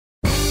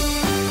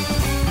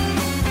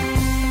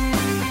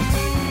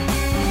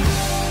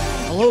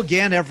Hello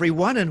again,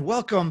 everyone, and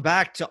welcome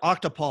back to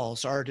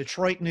Octopulse, our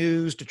Detroit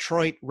News,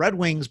 Detroit Red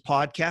Wings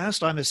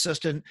podcast. I'm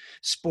Assistant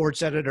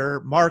Sports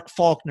Editor Mark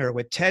Faulkner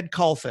with Ted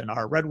Kulfan,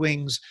 our Red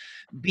Wings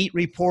beat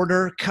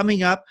reporter.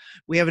 Coming up,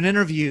 we have an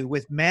interview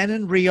with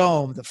Manon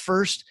Rhéaume, the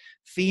first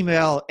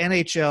female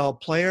NHL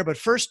player. But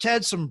first,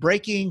 Ted, some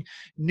breaking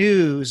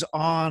news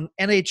on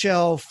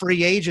NHL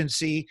free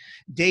agency,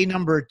 day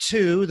number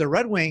 2. The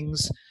Red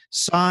Wings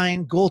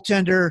signed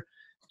goaltender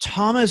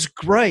Thomas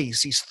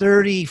Greiss. He's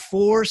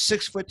 34,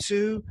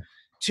 6'2",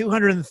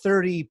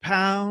 230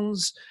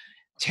 pounds,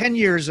 10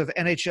 years of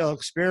NHL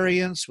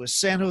experience with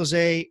San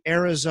Jose,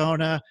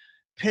 Arizona,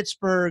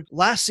 Pittsburgh.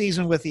 Last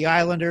season with the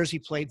Islanders, he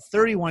played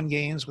 31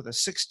 games with a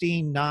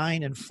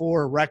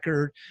 16-9-4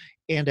 record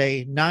and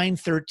a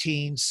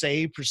 .913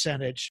 save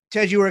percentage.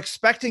 Ted, you were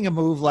expecting a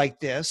move like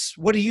this.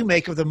 What do you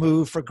make of the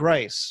move for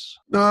Greiss?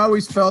 No, I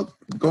always felt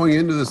going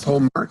into this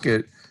whole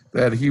market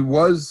that he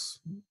was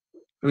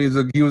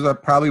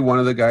probably one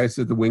of the guys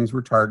that the Wings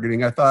were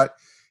targeting. I thought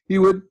he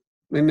would,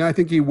 and I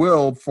think he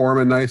will, form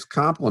a nice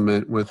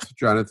complement with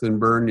Jonathan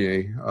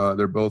Bernier.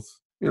 They're both,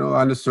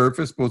 on the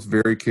surface, both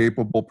very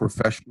capable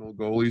professional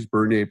goalies.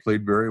 Bernier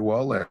played very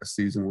well last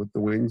season with the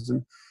Wings,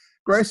 and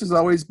Greiss has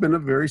always been a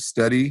very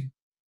steady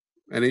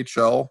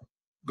NHL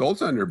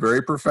goaltender,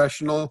 very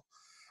professional.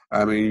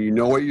 I mean, you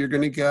know what you're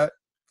going to get.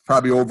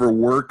 Probably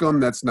overwork him.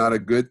 That's not a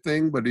good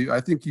thing, but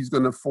I think he's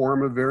going to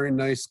form a very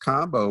nice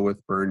combo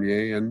with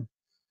Bernier and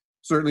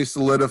certainly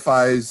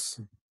solidifies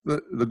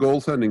the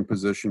goaltending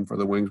position for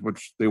the Wings,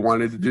 which they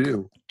wanted to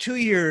do. 2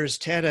 years,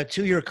 Ted, a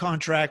 2-year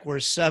contract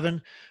worth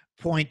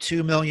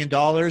 $7.2 million.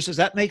 Does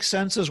that make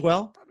sense as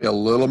well? A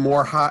little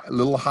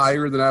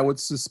higher than I would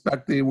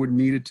suspect they would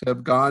need it to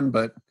have gone,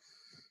 but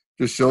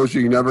just shows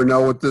you never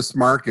know with this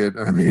market.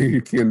 I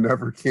mean, you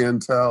never can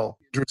tell.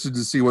 Interested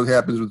to see what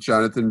happens with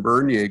Jonathan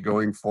Bernier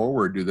going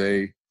forward. Do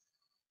they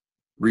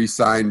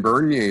re-sign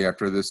Bernier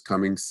after this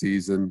coming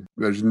season?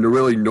 There's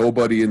really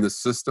nobody in the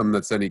system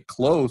that's any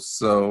close,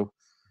 so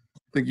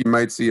I think you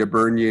might see a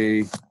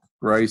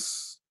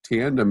Bernier-Greiss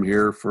tandem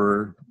here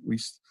for at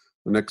least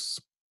the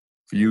next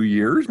few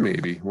years,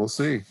 maybe. We'll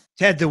see.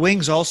 Ted, the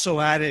Wings also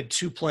added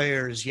 2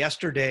 players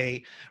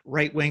yesterday,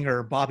 right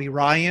winger Bobby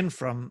Ryan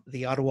from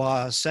the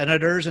Ottawa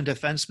Senators and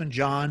defenseman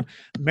John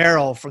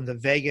Merrill from the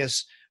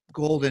Vegas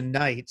Golden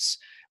Knights.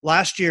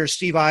 Last year,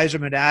 Steve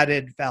Yzerman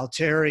added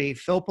Valtteri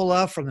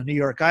Filppula from the New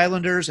York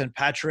Islanders and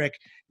Patrick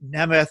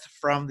Nemeth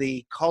from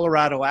the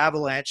Colorado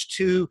Avalanche,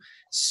 2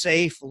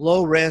 safe,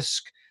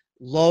 low-risk,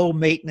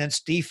 low-maintenance,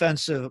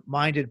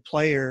 defensive-minded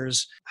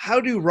players. How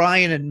do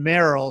Ryan and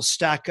Merrill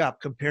stack up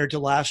compared to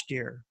last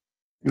year?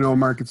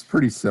 Mark, it's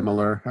pretty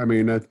similar. I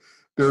mean,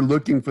 they're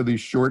looking for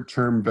these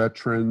short-term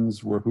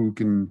veterans who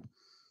can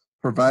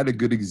provide a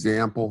good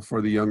example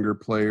for the younger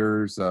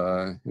players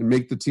and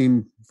make the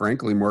team,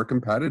 frankly, more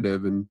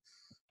competitive. And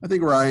I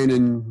think Ryan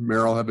and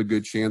Merrill have a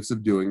good chance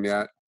of doing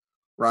that.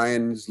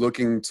 Ryan's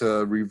looking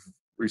to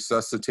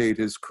resuscitate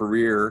his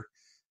career.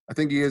 I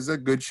think he has a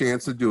good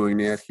chance of doing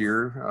that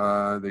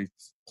here.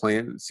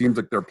 It seems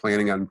like they're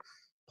planning on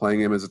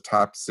playing him as a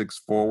top 6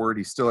 forward.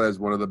 He still has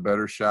one of the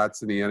better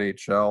shots in the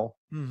NHL.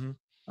 Mm-hmm.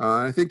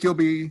 I think he'll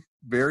be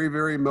very,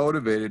 very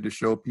motivated to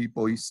show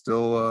people he's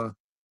still a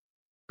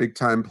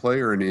big-time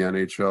player in the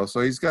NHL. So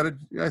he's got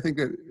I think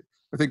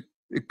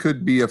it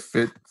could be a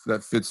fit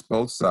that fits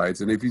both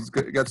sides. And if he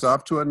gets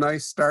off to a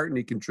nice start and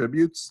he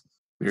contributes,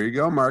 there you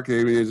go, Mark.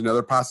 Maybe there's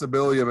another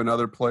possibility of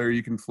another player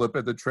you can flip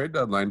at the trade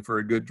deadline for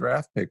a good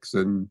draft picks.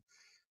 And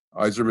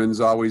Yzerman's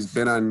always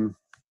been on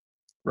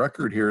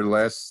record here the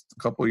last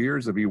couple of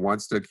years if he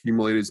wants to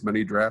accumulate as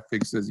many draft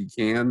picks as he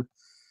can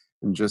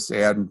and just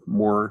add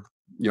more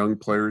young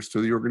players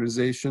to the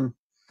organization.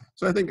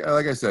 So I think,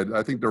 like I said,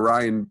 I think the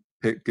Ryan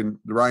pick and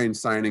the Ryan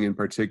signing in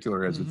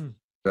particular has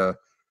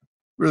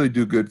really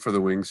do good for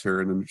the Wings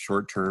here in the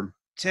short term.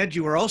 Ted,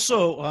 you were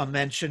also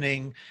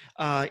mentioning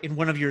in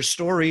one of your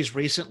stories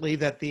recently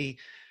that the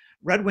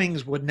Red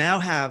Wings would now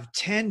have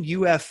 10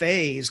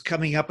 UFAs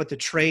coming up at the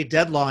trade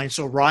deadline.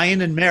 So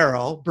Ryan and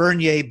Merrill,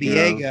 Bernier,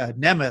 Biega,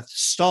 Nemeth,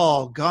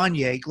 Stahl,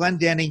 Gagne,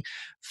 Glendening,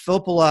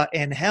 Filppula,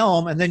 and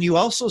Helm. And then you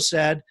also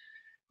said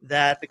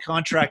that the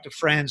contract of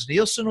Frans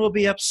Nielsen will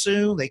be up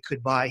soon. They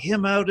could buy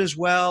him out as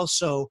well.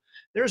 So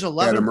there's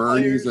 11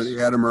 players.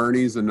 Adam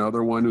Ernie's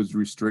another one who's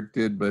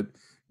restricted, but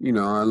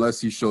unless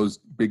he shows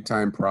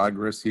big-time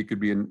progress, he could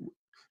be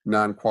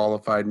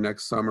non-qualified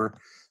next summer.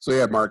 So,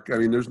 yeah, Mark, I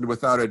mean,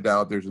 without a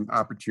doubt, there's an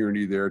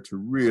opportunity there to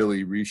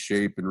really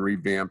reshape and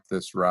revamp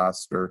this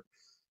roster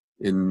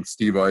in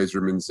Steve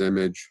Yzerman's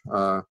image.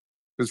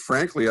 Because,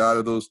 frankly, out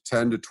of those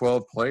 10 to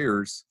 12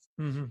 players,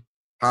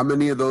 how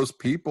many of those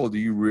people do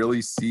you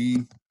really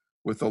see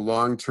with a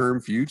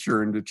long-term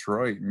future in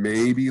Detroit?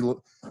 Maybe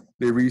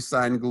they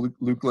re-sign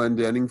Luke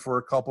Glendening for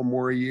a couple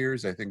more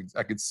years. I think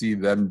I could see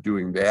them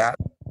doing that.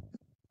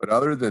 But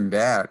other than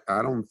that,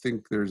 I don't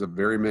think there's a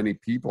very many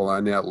people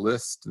on that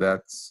list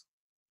that's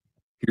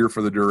here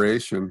for the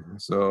duration.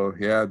 So,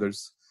 yeah,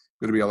 there's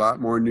going to be a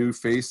lot more new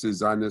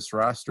faces on this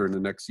roster in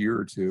the next year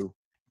or two.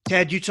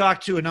 Ted, you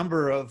talked to a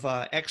number of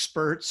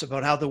experts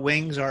about how the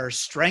Wings are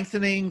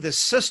strengthening the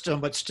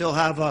system, but still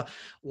have a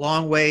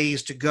long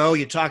ways to go.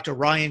 You talked to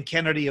Ryan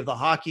Kennedy of the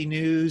Hockey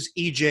News,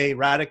 EJ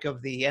Radick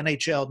of the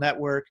NHL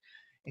Network,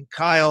 and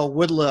Kyle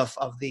Woodliff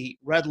of the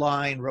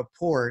Redline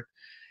Report.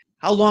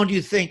 How long do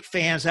you think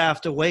fans have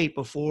to wait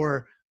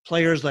before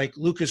players like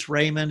Lucas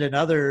Raymond and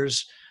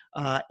others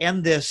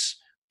end this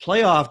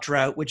playoff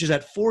drought, which is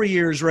at 4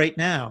 years right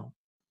now?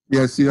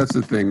 Yeah, see, that's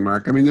the thing,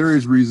 Mark. I mean, there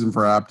is reason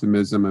for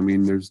optimism. I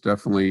mean, there's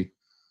definitely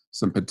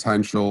some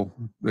potential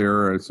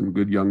there, some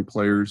good young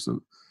players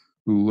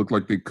who look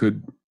like they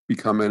could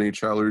become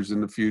NHLers in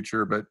the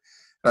future. But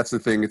that's the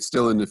thing; it's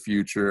still in the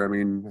future. I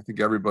mean, I think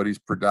everybody's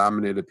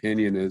predominant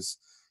opinion is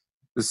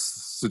this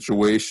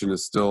situation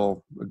is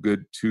still a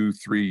good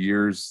 2-3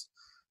 years.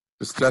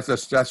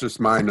 That's just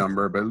my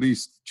number, but at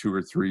least 2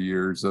 or 3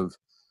 years of,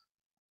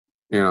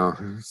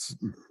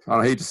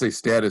 I hate to say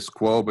status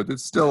quo, but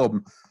it's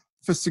still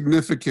a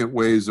significant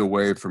ways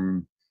away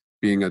from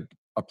being a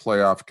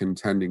playoff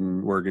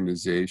contending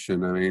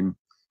organization. I mean, you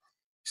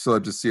still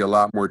have to see a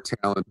lot more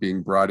talent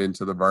being brought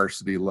into the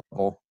varsity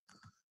level,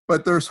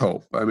 but there's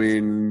hope. I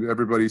mean,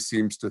 everybody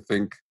seems to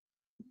think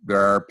there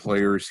are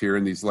players here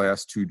in these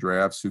last 2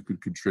 drafts who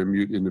could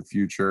contribute in the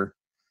future,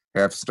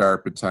 have star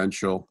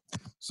potential.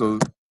 So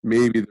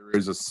maybe there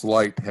is a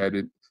slight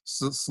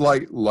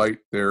light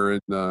there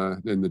in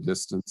the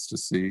distance to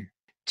see.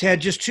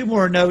 Ted, just 2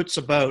 more notes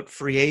about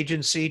free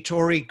agency.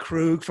 Torrey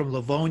Krug from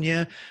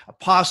Livonia, a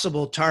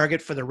possible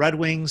target for the Red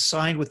Wings,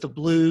 signed with the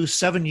Blues,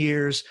 7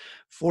 years,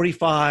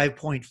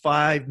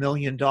 $45.5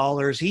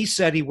 million. He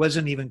said he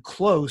wasn't even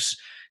close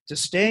to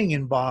staying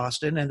in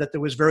Boston and that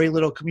there was very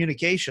little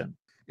communication.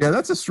 Yeah,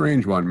 that's a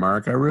strange one,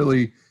 Mark.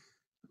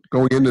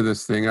 Going into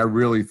this thing, I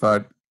really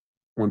thought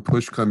when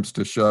push comes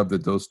to shove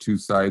that those 2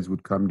 sides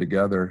would come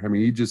together. I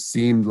mean, he just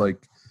seemed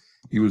like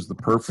he was the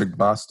perfect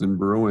Boston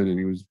Bruin, and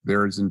he was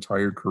there his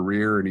entire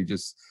career, and he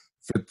just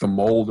fit the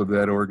mold of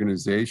that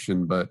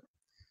organization. But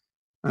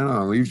I don't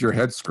know, it leaves your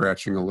head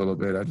scratching a little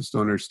bit. I just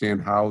don't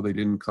understand how they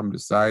didn't come to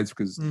sides,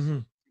 because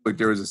like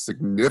there was a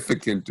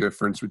significant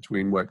difference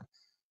between what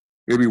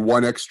maybe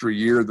 1 extra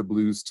year the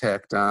Blues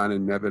tacked on,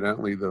 and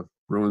evidently the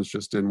Bruins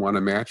just didn't want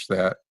to match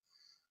that.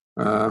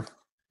 I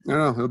don't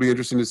know. It'll be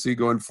interesting to see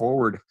going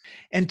forward.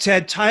 And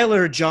Ted,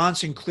 Tyler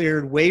Johnson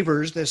cleared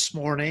waivers this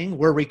morning.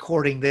 We're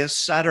recording this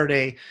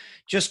Saturday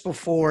just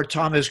before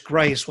Thomas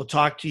Greiss will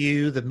talk to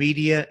you, the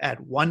media, at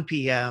 1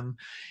 p.m.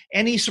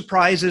 Any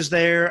surprises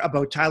there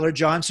about Tyler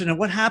Johnson and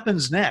what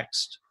happens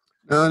next?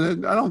 I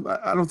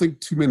don't think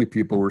too many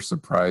people were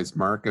surprised,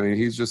 Mark. I mean,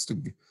 he's just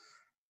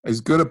as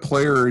good a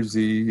player as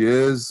he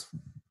is.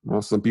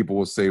 Well, some people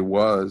will say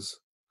was.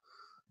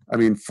 I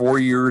mean, 4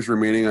 years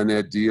remaining on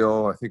that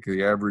deal. I think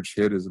the average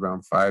hit is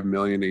around $5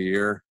 million a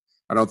year.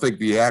 I don't think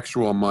the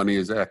actual money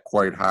is at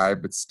quite high,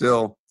 but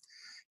still,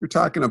 you're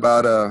talking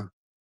about a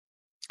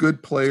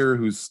good player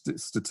whose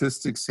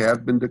statistics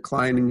have been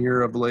declining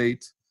here of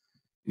late.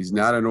 He's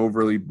not an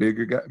overly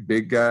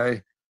big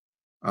guy.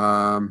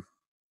 I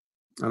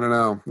don't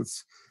know.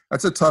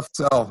 That's a tough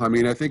sell. I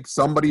mean, I think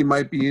somebody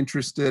might be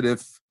interested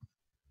if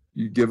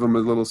you give him a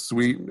little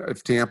sweet.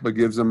 If Tampa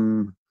gives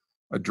him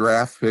a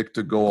draft pick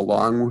to go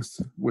along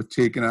with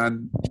taking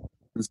on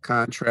his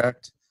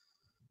contract.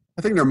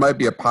 I think there might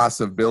be a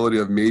possibility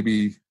of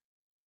maybe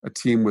a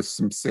team with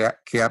some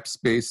cap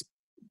space.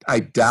 I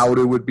doubt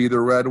it would be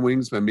the Red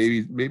Wings, but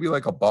maybe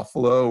like a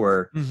Buffalo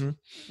or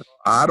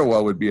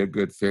Ottawa would be a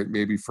good fit,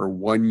 maybe for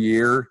 1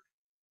 year.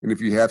 And if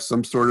you have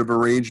some sort of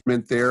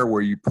arrangement there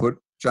where you put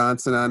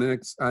Johnson on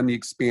the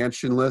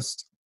expansion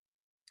list,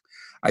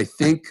 I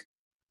think,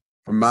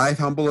 from my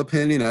humble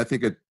opinion, I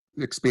think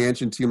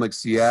expansion team like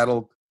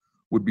Seattle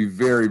would be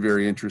very,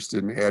 very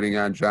interested in adding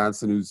on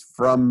Johnson, who's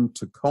from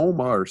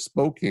Tacoma or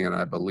Spokane,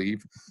 I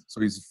believe. So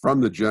he's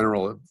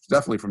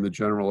definitely from the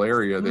general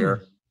area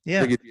there. Yeah.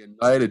 I think it'd be a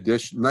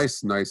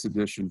nice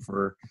addition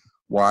for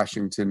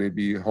Washington. He'd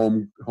be a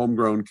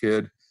homegrown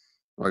kid.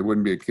 Well, he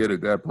wouldn't be a kid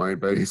at that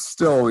point, but he'd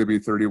still only be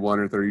 31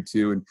 or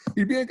 32. And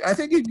I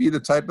think he'd be the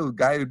type of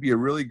guy who'd be a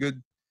really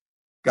good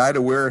guy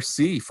to wear a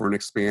C for an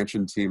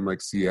expansion team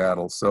like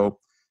Seattle. So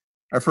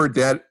I've heard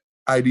that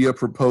idea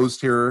proposed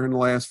here in the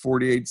last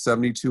 48,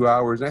 72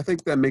 hours. And I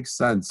think that makes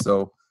sense.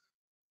 So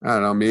I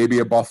don't know, maybe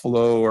a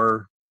Buffalo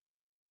or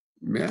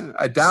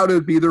I doubt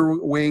it'd be the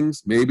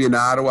Wings, maybe an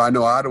Ottawa. I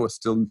know Ottawa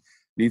still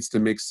needs to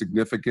make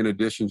significant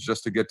additions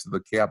just to get to the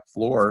cap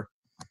floor.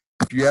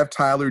 If you have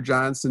Tyler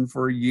Johnson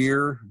for a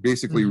year,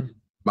 basically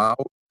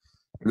out,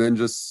 and then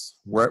just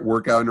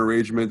work out an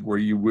arrangement where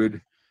you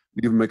would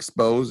leave him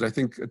exposed, I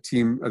think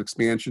an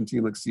expansion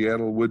team like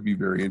Seattle would be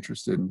very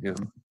interested in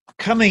him.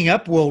 Coming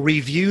up, we'll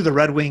review the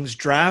Red Wings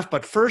draft,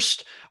 but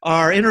first,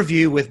 our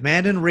interview with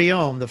Manon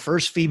Rhéaume, the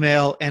first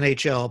female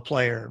NHL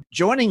player.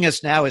 Joining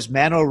us now is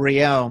Manon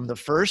Rhéaume, the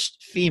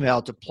first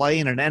female to play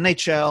in an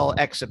NHL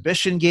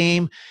exhibition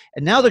game,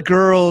 and now the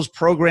girls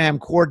program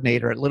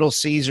coordinator at Little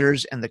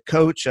Caesars and the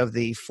coach of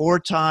the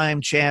 4-time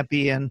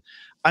champion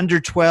under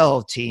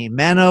 12 team.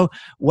 Mano,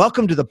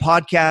 welcome to the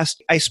podcast.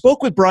 I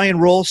spoke with Brian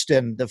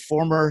Rolston, the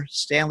former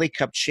Stanley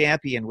Cup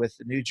champion with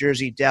the New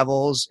Jersey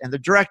Devils and the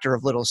director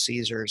of Little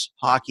Caesars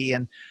Hockey.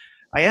 And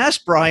I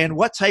asked Brian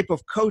what type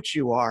of coach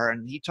you are,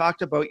 and he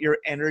talked about your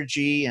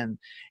energy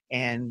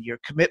and your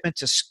commitment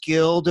to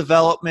skill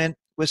development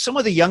with some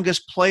of the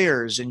youngest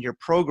players in your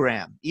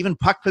program, even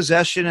puck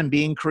possession and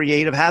being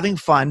creative, having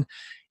fun,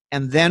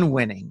 and then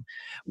winning.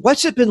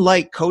 What's it been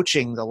like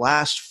coaching the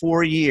last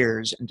 4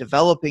 years and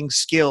developing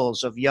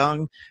skills of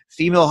young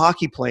female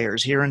hockey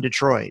players here in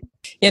Detroit?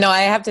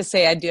 I have to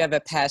say I do have a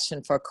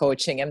passion for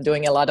coaching. I'm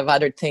doing a lot of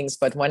other things,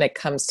 but when it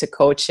comes to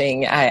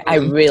coaching, I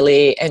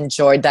really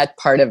enjoyed that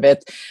part of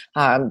it,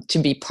 to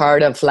be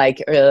part of like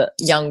a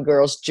young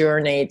girl's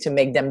journey to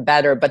make them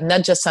better, but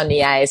not just on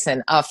the ice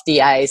and off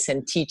the ice,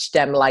 and teach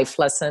them life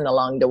lesson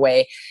along the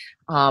way.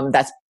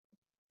 That's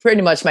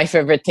pretty much my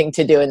favorite thing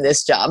to do in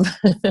this job.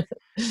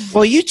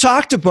 Well, you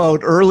talked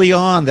about early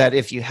on that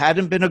if you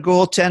hadn't been a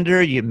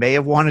goaltender, you may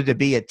have wanted to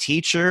be a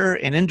teacher.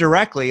 And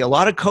indirectly, a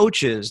lot of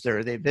coaches,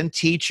 they've been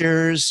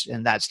teachers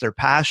and that's their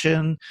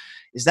passion.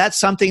 Is that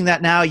something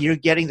that now you're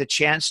getting the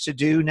chance to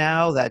do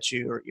now that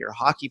your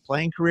hockey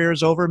playing career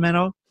is over,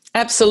 Mano?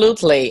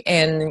 Absolutely.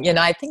 And,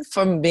 I think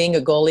from being a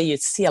goalie, you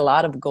see a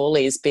lot of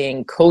goalies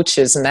being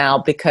coaches now,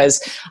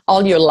 because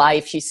all your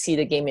life you see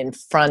the game in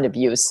front of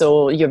you.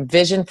 So your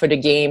vision for the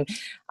game,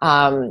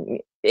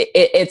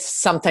 it's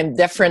sometimes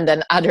different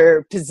than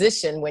other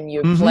position when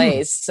you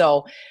play.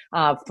 So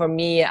for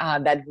me,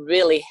 that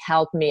really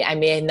helped me. I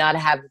may not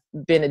have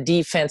been a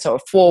defense or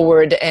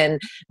forward and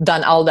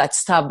done all that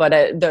stuff, but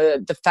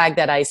the fact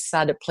that I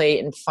saw the play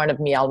in front of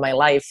me all my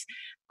life,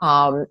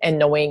 and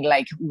knowing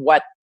like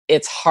what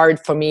it's hard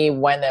for me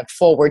when a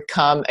forward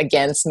come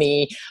against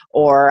me,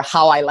 or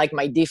how I like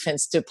my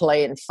defense to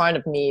play in front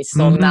of me.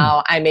 So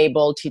now I'm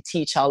able to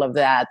teach all of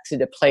that to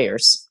the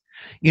players.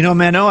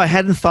 Mano, I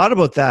hadn't thought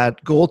about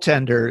that.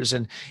 Goaltenders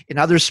and in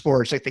other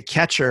sports, like the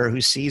catcher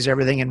who sees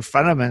everything in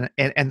front of him,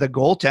 and the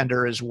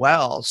goaltender as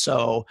well.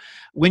 So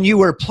when you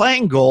were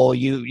playing goal,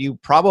 you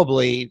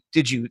probably,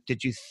 did you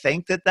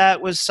think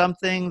that was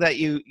something that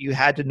you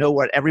had to know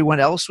what everyone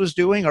else was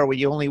doing, or were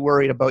you only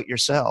worried about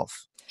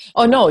yourself?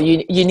 Oh, no,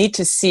 you need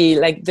to see,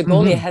 like the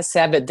goalie has to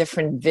have a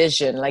different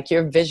vision, like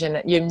your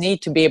vision, you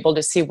need to be able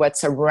to see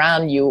what's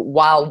around you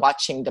while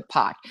watching the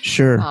puck.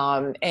 Sure.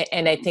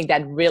 And I think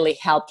that really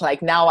helped.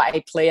 Like now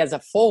I play as a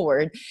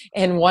forward,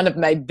 and one of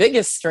my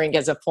biggest strengths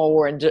as a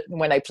forward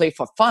when I play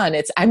for fun,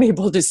 it's I'm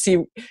able to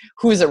see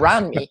who's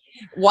around me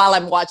while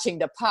I'm watching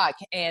the puck.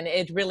 And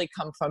it really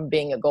comes from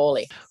being a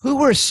goalie. Who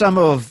were some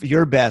of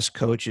your best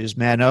coaches,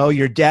 Mano?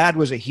 Your dad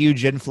was a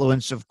huge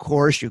influence, of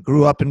course. You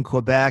grew up in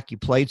Quebec. You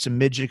played some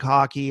midget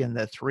hockey in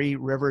the Three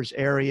Rivers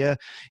area.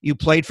 You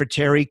played for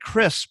Terry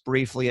Crisp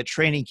briefly at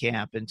training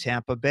camp in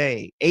Tampa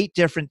Bay. 8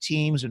 different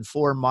teams and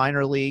 4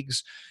 minor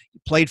leagues. You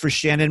played for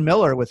Shannon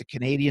Miller with the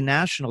Canadian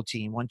national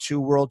team, won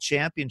 2 world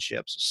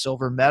championships, a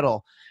silver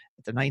medal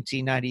at the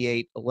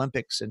 1998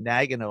 Olympics in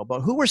Nagano. But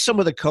who were some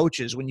of the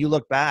coaches, when you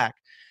look back,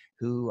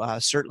 who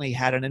certainly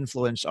had an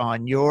influence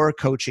on your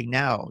coaching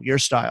now, your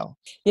style?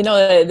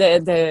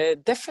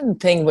 The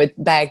different thing with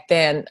back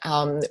then,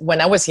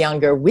 when I was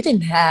younger, we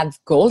didn't have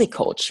goalie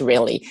coach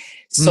really.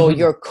 So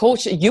your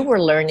coach, you were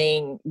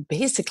learning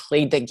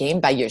basically the game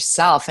by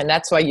yourself. And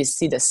that's why you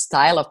see the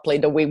style of play,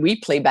 the way we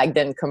play back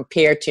then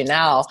compared to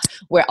now,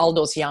 where all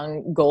those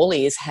young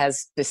goalies has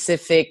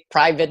specific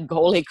private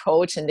goalie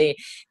coach, and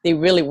they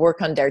really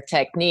work on their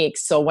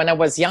techniques. So when I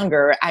was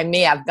younger, I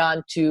may have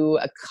gone to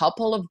a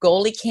couple of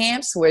goalie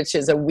camps, which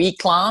is a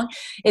week long.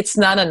 It's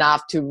not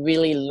enough to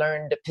really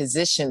learn the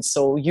position.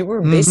 So you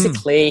were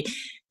basically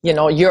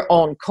your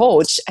own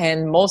coach,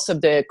 and most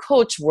of the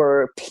coach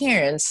were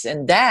parents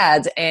and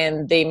dads,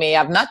 and they may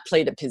have not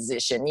played a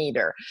position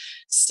either.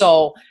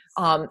 So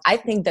I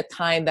think the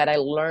time that I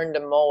learned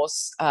the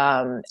most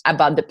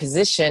about the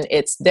position,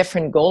 it's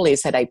different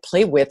goalies that I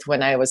play with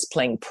when I was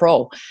playing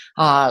pro,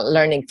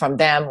 learning from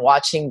them,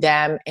 watching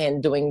them,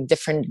 and doing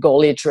different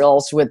goalie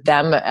drills with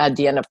them at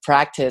the end of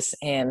practice.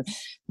 And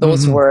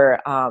those were,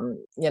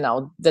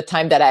 the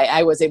time that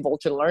I was able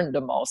to learn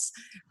the most.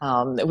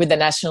 With the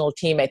national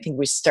team, I think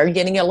we started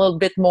getting a little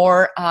bit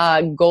more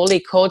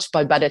goalie coach,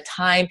 but by the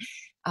time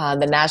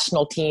the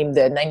national team,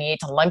 the 98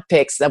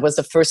 Olympics, that was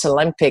the first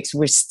Olympics,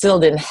 we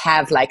still didn't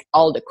have like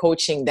all the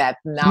coaching that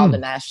now the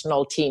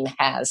national team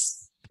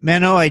has.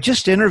 Mano, I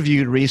just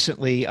interviewed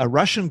recently a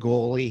Russian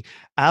goalie,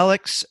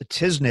 Alex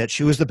Tiznich,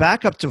 who was the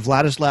backup to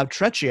Vladislav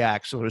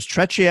Tretiak. So it was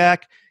Tretiak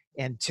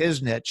and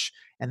Tiznich,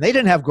 and they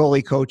didn't have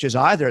goalie coaches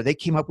either. They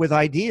came up with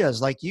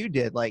ideas like you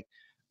did, like,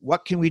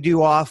 what can we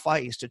do off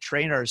ice to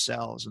train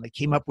ourselves? And they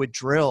came up with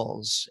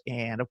drills.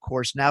 And of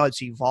course, now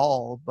it's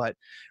evolved. But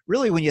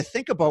really, when you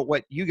think about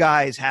what you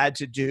guys had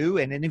to do,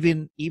 and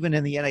even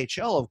in the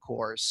NHL, of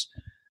course,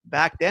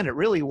 back then it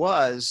really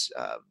was,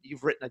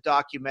 you've written a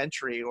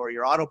documentary or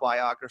your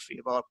autobiography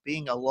about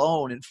being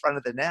alone in front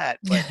of the net.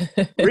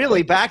 But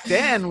really, back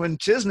then, when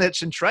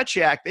Tiznich and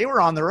Tretiak, they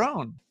were on their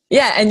own.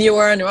 Yeah, and you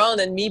were on your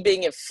own, and me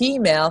being a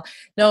female,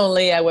 not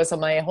only I was on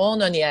my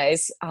own on the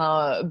ice,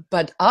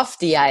 but off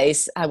the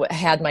ice,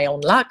 had my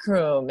own locker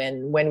room.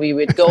 And when we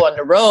would go on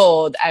the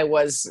road, I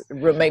was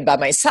roommate by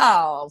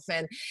myself,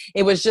 and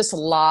it was just a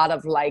lot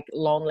of like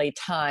lonely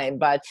time.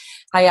 But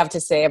I have to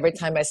say, every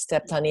time I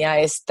stepped on the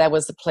ice, that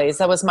was the place.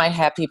 That was my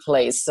happy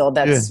place. So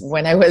that's Good.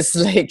 when I was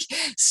like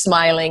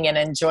smiling and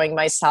enjoying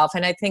myself.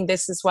 And I think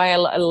this is why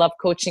I love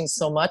coaching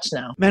so much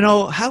now.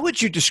 Menno, how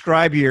would you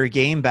describe your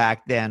game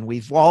back then?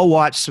 We've all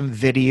watched some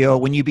video.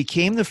 When you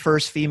became the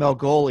first female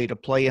goalie to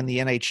play in the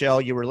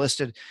NHL, you were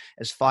listed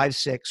as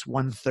 5'6",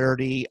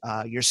 130.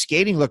 Your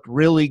skating looked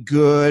really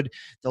good,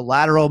 the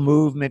lateral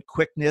movement,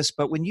 quickness.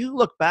 But when you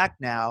look back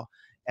now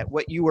at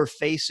what you were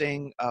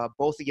facing,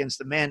 both against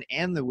the men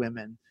and the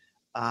women,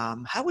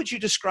 how would you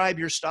describe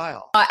your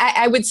style?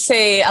 I would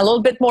say a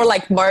little bit more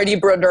like Marty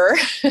Brodeur.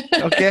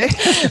 Okay.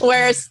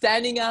 Where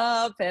standing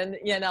up and,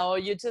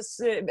 you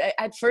just,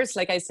 at first,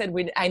 like I said,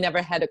 I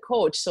never had a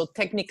coach. So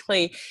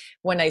technically,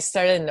 when I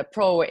started in the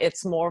pro,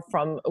 it's more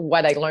from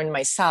what I learned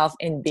myself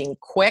in being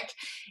quick.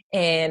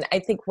 And I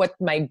think what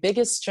my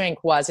biggest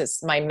strength is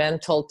my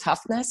mental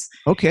toughness.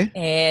 Okay.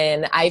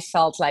 And I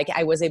felt like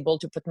I was able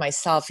to put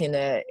myself in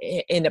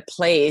a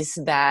place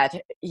that,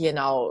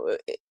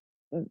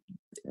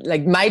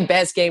 like my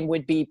best game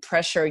would be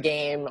pressure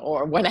game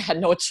or when I had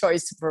no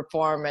choice to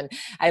perform. And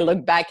I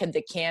look back at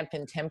the camp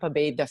in Tampa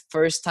Bay, the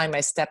first time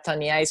I stepped on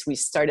the ice, we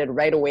started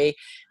right away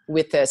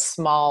with a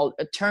small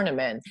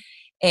tournament.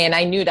 And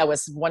I knew that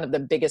was one of the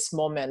biggest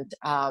moments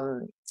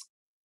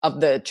of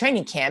the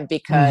training camp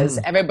because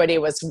everybody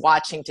was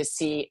watching to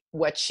see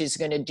what she's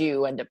going to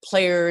do. And the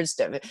players,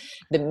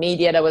 the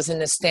media that was in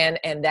the stand.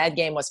 And that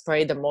game was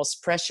probably the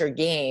most pressure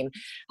game.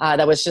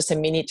 That was just a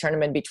mini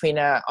tournament between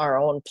our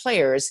own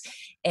players.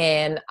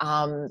 And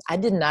I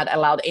did not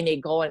allow any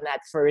goal in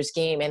that first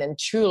game. And then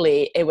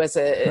truly, it was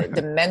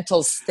the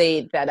mental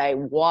state that I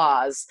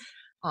was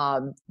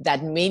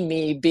that made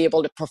me be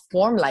able to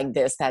perform like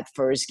this that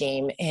first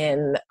game.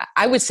 And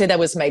I would say that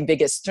was my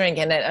biggest strength.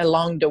 And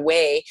along the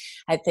way,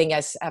 I think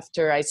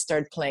after I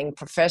started playing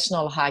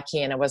professional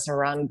hockey and I was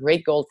around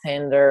great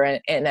goaltender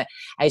and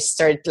I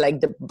started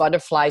like the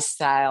butterfly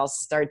style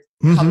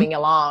coming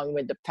along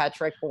with the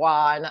Patrick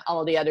Roy and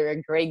all the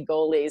other great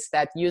goalies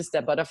that use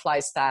the butterfly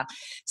style.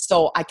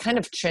 So I kind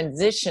of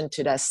transitioned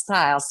to that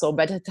style. So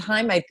by the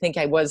time I think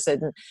I was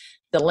in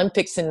the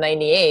Olympics in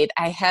 '98,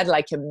 I had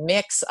like a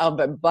mix of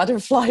a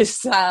butterfly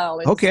style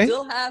and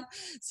still have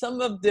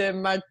some of the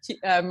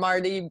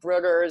Marty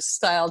Brodeur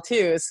style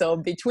too. So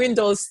between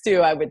those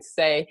two, I would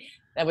say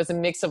that was a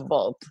mix of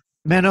both.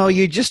 Menno,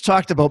 you just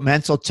talked about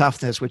mental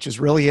toughness, which is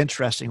really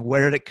interesting.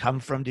 Where did it come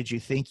from? Did you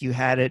think you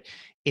had it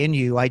in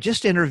you? I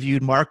just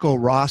interviewed Marco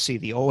Rossi,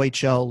 the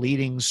OHL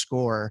leading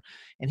scorer,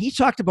 and he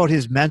talked about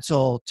his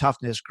mental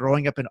toughness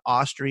growing up in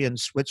Austria and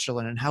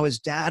Switzerland and how his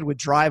dad would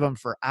drive him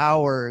for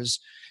hours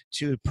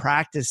to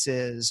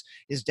practices.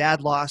 His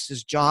dad lost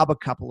his job a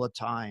couple of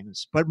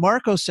times. But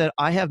Marco said,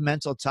 I have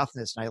mental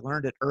toughness, and I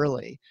learned it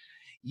early.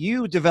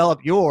 You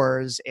developed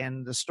yours,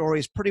 and the story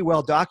is pretty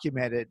well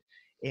documented.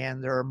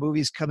 And there are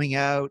movies coming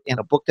out and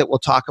a book that we'll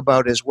talk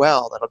about as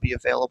well that'll be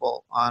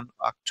available on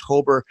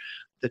October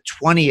the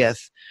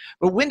 20th.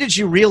 But when did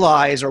you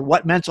realize or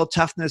what mental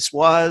toughness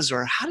was,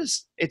 or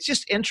it's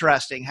just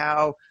interesting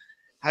how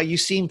you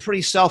seem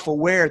pretty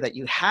self-aware that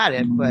you had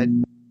it, but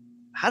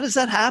how does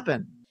that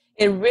happen?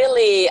 It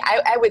really,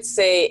 I would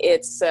say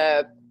it's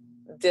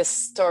this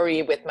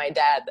story with my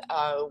dad.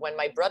 When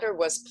my brother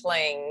was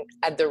playing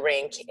at the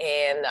rink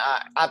and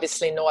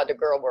obviously no other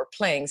girl were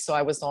playing, so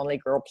I was the only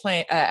girl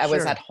playing. I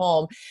was at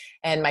home,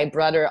 and my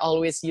brother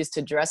always used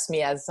to dress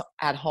me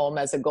at home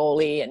as a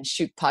goalie and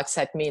shoot pucks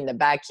at me in the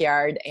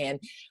backyard. And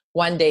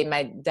one day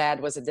my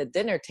dad was at the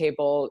dinner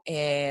table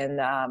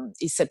and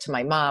he said to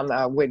my mom,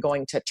 we're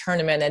going to a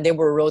tournament, and they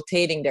were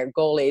rotating their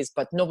goalies,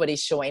 but nobody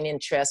showing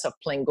interest of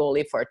playing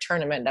goalie for a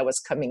tournament that was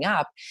coming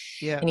up.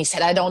 Yeah. And he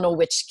said, I don't know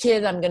which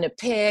kid I'm going to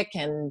pick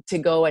and to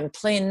go and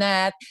play in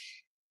that.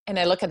 And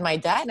I look at my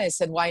dad and I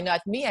said, why not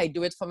me? I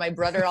do it for my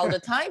brother all the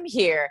time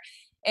here.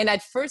 And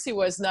at first he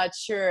was not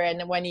sure.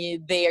 And when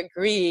they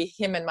agree,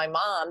 him and my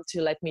mom,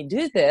 to let me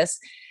do this,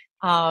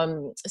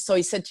 so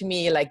he said to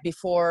me, like,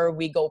 before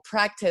we go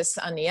practice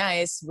on the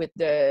ice with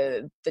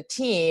the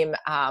team,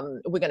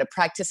 we're going to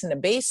practice in the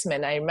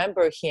basement. I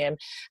remember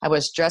I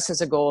was dressed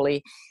as a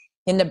goalie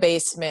in the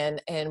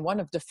basement, and one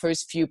of the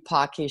first few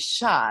pucks he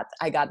shot,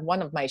 I got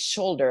one of my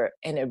shoulder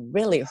and it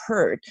really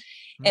hurt.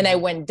 And I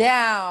went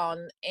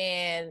down,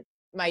 and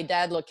my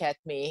dad looked at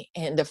me,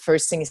 and the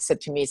first thing he said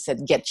to me, he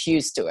said, get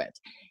used to it.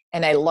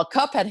 And I look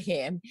up at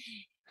him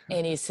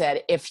and he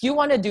said, if you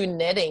want to do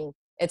knitting,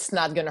 it's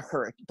not going to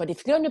hurt. But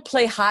if you're going to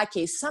play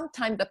hockey,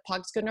 sometimes the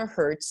puck's going to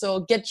hurt.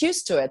 So get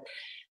used to it.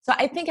 So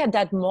I think at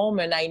that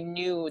moment, I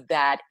knew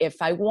that if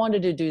I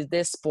wanted to do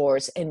this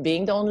sport and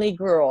being the only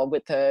girl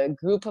with a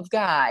group of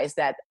guys,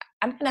 that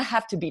I'm going to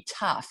have to be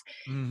tough.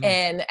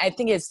 And I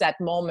think it's that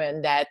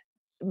moment that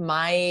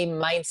my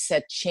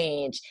mindset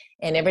changed.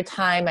 And every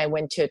time I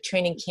went to a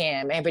training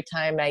camp, every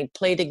time I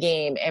played a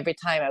game, every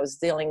time I was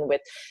dealing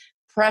with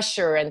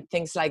pressure and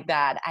things like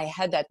that, I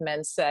had that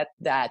mindset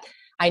that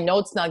I know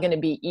it's not going to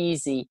be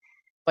easy,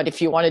 but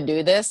if you want to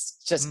do this,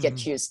 just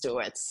get used to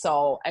it.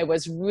 So I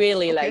was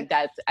really like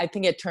that. I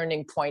think a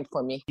turning point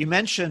for me. You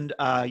mentioned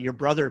your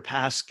brother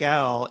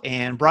Pascal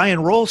and Brian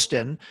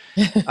Rolston.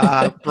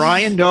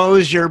 Brian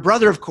knows your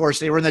brother, of course.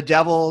 They were in the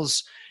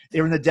Devils.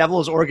 They were in the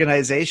Devils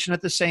organization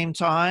at the same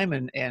time,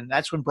 and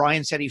that's when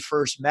Brian said he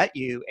first met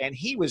you, and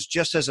he was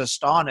just as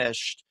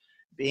astonished.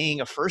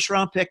 Being a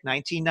first-round pick,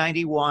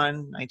 1991,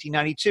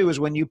 1992 is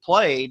when you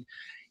played.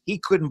 He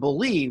couldn't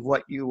believe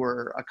what you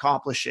were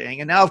accomplishing.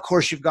 And now, of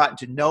course, you've gotten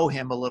to know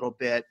him a little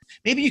bit.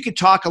 Maybe you could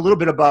talk a little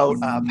bit about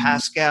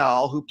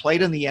Pascal, who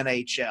played in the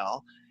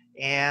NHL,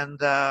 and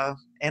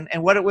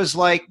what it was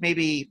like.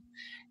 Maybe,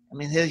 I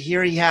mean,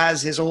 here he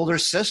has his older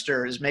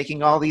sister is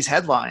making all these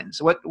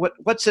headlines. What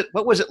was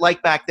it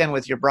like back then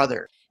with your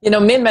brother? You know,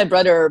 me and my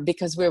brother,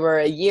 because we were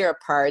a year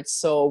apart,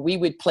 so we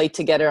would play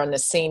together on the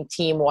same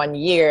team one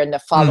year, and the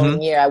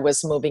following year I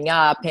was moving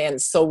up.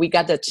 And so we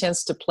got the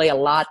chance to play a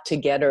lot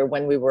together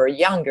when we were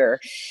younger.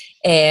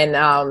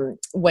 And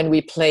when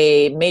we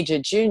played Major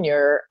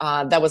Junior,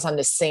 that was on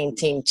the same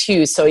team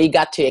too. So he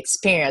got to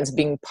experience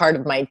being part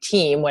of my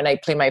team when I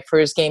played my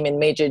first game in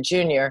Major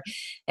Junior.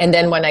 And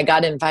then when I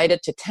got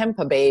invited to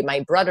Tampa Bay,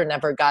 my brother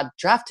never got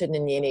drafted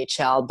in the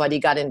NHL, but he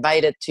got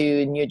invited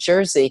to New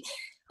Jersey.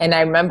 And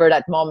I remember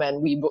that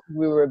moment, we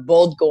were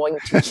both going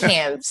to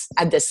camps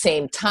at the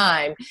same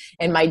time.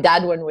 And my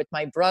dad went with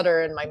my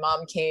brother and my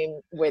mom came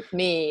with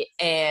me,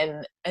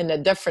 and in a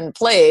different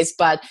place.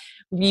 But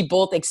we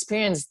both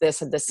experienced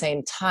this at the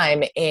same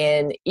time.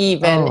 And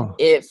even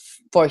if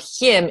for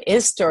him,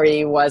 his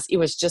story was, he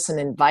was just an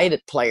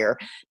invited player,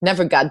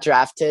 never got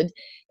drafted.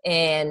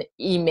 And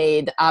he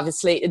made,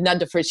 obviously, not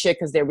the first year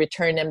because they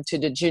returned him to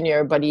the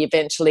junior, but he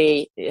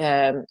eventually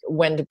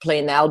went to play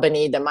in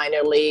Albany, the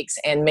minor leagues,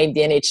 and made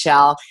the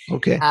NHL.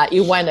 Okay. He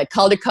won a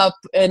Calder Cup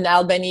in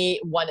Albany,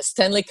 won a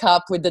Stanley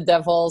Cup with the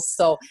Devils.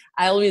 So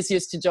I always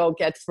used to joke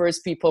at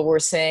first, people were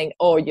saying,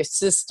 oh, your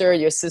sister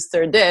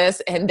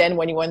this. And then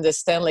when he won the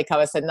Stanley Cup,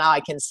 I said, now I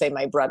can say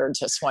my brother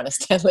just won a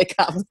Stanley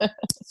Cup.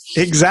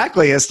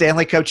 Exactly, a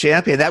Stanley Cup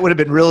champion. That would have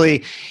been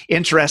really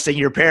interesting,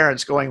 your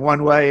parents going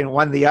one way and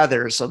one the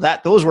other. So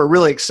those were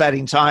really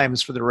exciting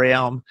times for the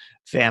Realm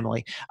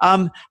family.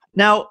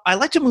 Now, I'd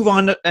like to move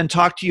on and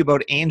talk to you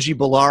about Angie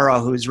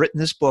Ballara, who's written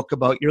this book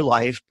about your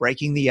life,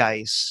 Breaking the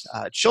Ice,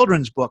 a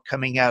children's book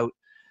coming out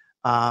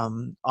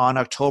on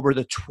October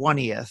the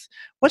 20th.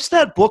 What's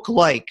that book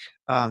like,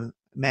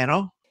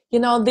 Mano? You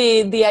know,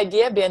 the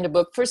idea behind the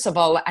book, first of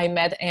all, I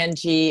met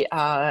Angie.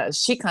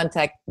 She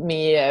contacted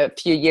me a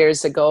few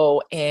years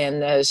ago,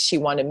 and she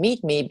wanted to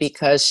meet me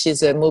because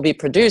she's a movie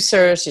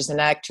producer. She's an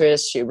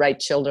actress. She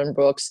writes children's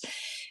books.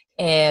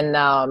 And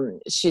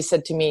she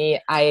said to me,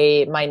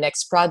 my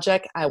next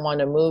project, I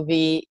want a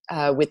movie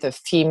with a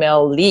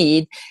female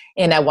lead,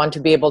 and I want to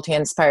be able to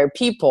inspire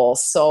people.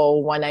 So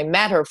when I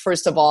met her,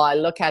 first of all, I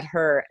look at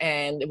her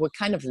and we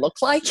kind of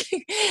look like.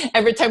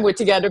 Every time we're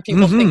together,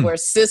 people think we're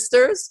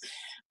sisters.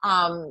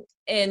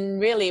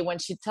 And really, when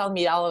she told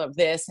me all of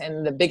this,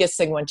 and the biggest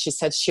thing when she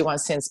said she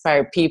wants to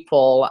inspire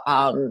people,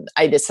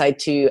 I decided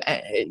to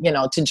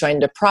join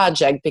the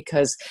project,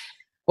 because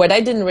what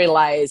I didn't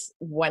realize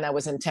when I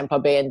was in Tampa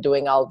Bay and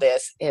doing all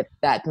this is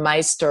that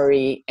my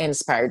story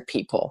inspired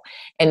people.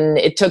 And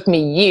it took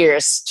me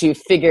years to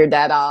figure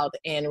that out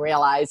and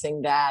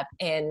realizing that.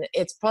 And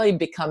it's probably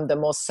become the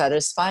most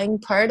satisfying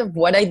part of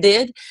what I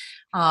did,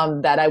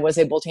 that I was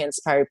able to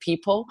inspire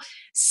people.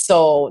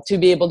 So to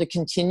be able to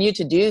continue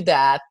to do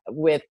that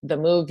with the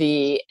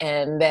movie,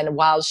 and then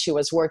while she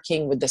was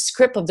working with the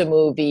script of the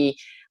movie,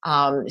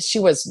 she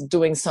was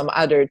doing some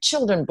other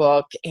children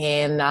book,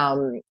 and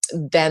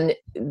then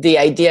the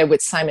idea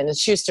with Simon &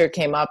 Schuster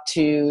came up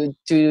to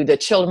do the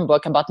children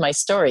book about my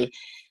story,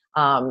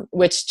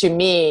 which to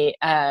me,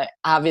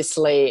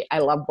 obviously, I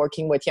love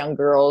working with young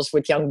girls,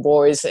 with young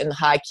boys in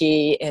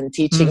hockey and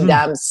teaching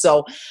them.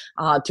 So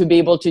to be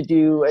able to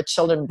do a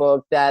children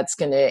book that's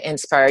going to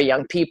inspire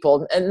young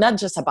people, and not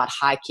just about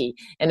hockey.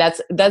 And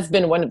that's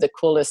been one of the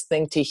coolest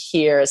things to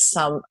hear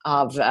some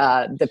of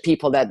the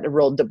people that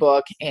wrote the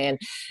book. And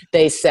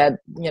they said,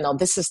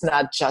 this is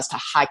not just a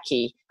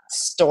hockey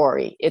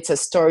story. It's a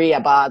story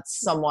about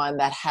someone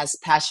that has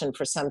passion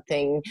for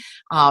something,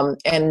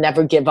 and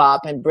never give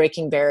up, and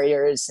breaking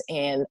barriers,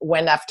 and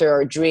went after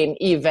her dream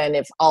even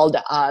if all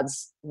the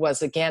odds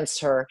was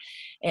against her.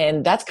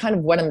 And that's kind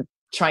of what I'm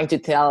trying to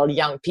tell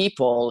young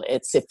people.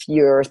 It's, if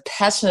you're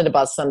passionate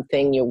about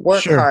something, you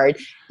work hard,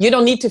 you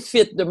don't need to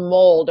fit the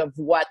mold of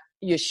what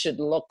you should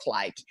look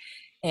like.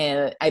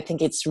 And I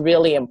think it's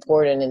really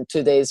important in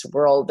today's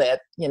world that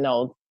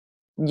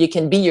you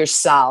can be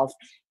yourself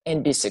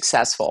and be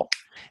successful.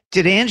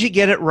 Did Angie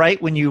get it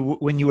right when you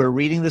were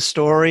reading the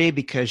story?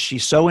 Because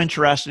she's so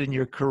interested in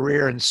your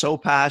career and so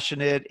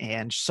passionate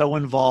and so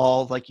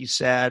involved, like you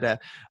said, a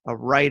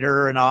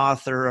writer, an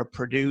author, a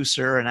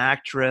producer, an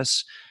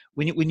actress.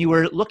 when you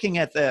were looking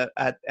at the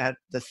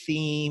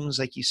themes,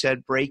 like you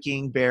said,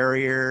 breaking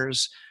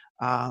barriers,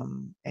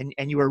 and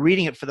you were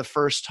reading it for the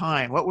first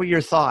time, what were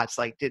your thoughts?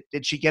 Like,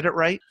 did she get it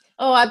right?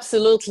 Oh,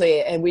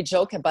 absolutely. And we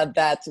joke about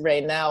that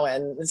right now.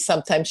 And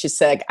sometimes she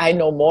said, I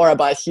know more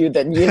about you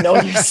than you know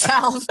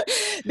yourself.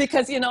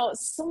 Because,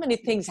 so many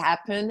things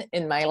happen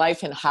in my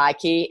life in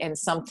hockey. And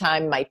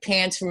sometimes my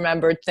parents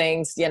remember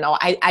things,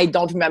 I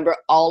don't remember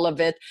all of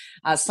it.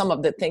 Some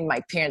of the things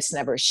my parents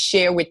never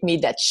share with me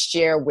that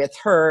share with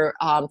her.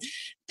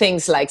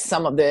 Things like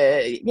some of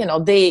the,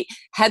 they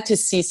had to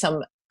see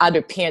some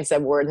other parents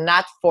that were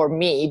not for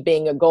me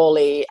being a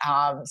goalie.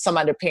 Some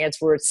other parents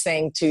were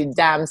saying to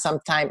them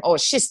sometime, oh,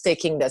 she's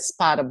taking the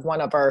spot of one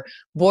of our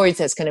boys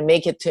that's going to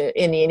make it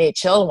to in the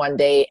NHL one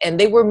day. And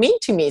they were mean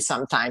to me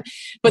sometime,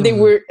 but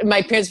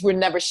my parents would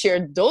never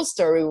share those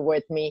stories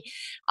with me.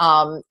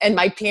 And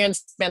my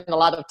parents spent a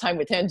lot of time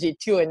with Angie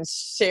too and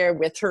share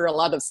with her a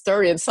lot of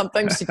story. And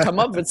sometimes she come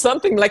up with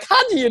something like,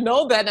 how do you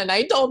know that? And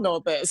I don't know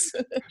this.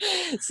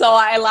 So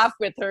I laugh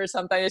with her.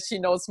 Sometimes she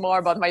knows more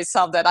about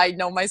myself than I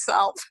know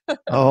myself.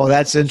 Oh,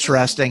 that's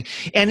interesting.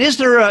 And is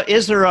there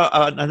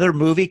another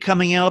movie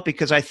coming out?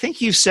 Because I think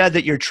you said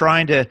that you're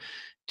trying to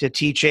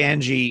teach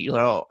Angie.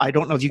 I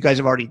don't know if you guys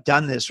have already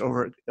done this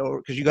or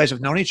because you guys have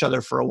known each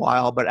other for a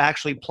while, but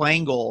actually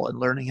playing goal and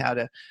learning how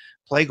to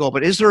play goal.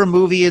 But is there a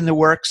movie in the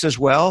works as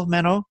well,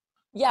 Menno?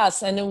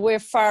 Yes, and we're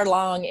far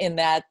along in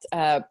that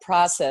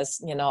process.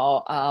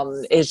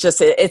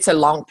 It's a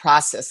long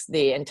process.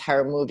 The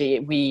entire movie,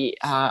 we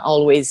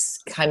always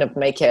kind of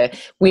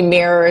we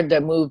mirror the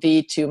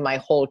movie to my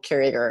whole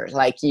career.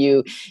 Like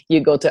you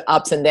go to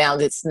ups and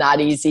downs. It's not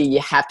easy.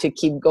 You have to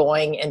keep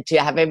going and to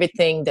have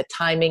everything, the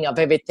timing of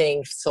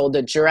everything. So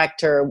the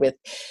director with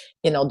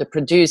the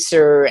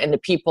producer and the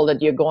people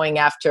that you're going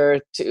after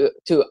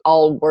to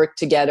all work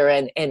together,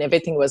 and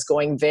everything was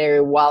going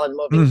very well and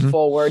moving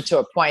forward to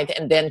a point.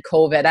 And then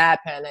COVID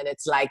happened and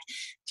it's like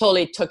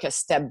totally took a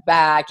step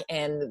back.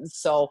 And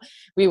so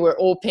we were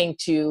hoping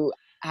to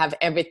have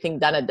everything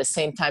done at the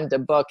same time, the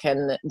book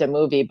and the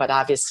movie, but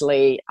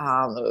obviously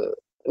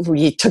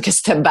we took a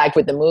step back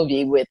with the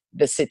movie with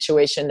the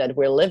situation that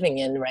we're living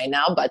in right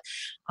now. But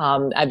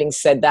having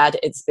said that,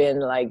 it's been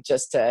like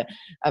just a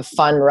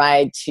fun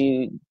ride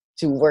to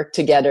work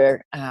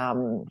together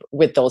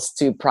with those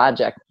two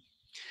projects.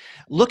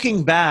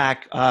 Looking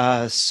back,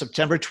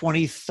 September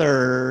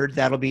 23rd,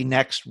 that'll be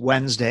next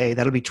Wednesday.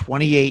 That'll be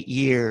 28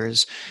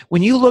 years.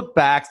 When you look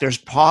back,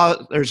 there's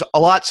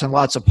lots and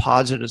lots of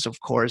positives, of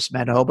course,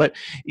 Menno. But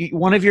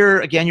one of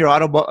your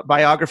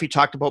autobiography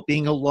talked about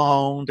being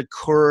alone, the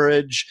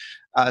courage,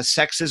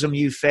 sexism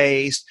you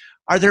faced.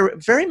 Are there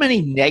very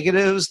many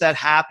negatives that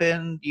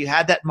happened? You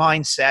had that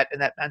mindset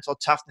and that mental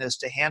toughness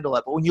to handle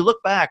it. But when you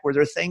look back, were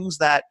there things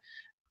that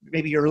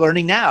maybe you're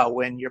learning now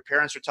when your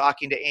parents are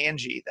talking to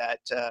Angie that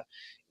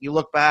you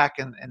look back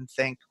and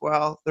think,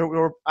 well, there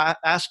were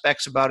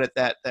aspects about it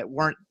that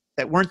weren't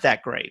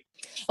that great?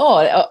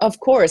 Oh, of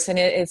course. And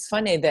it's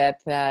funny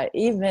that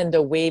even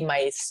the way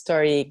my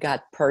story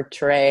got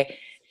portrayed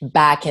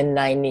back in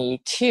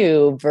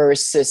 92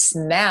 versus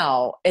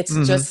now, it's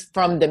just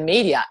from the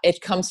media.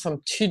 It comes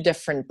from two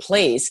different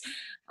places.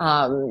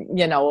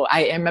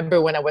 I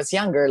remember when I was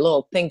younger, a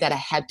little thing that I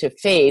had to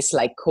face,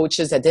 like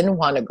coaches that didn't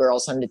want the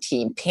girls on the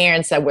team,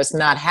 parents that was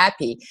not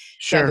happy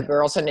to have the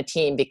girls on the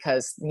team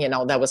because,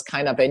 that was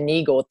kind of an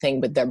ego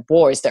thing with their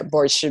boys. Their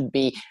boys should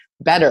be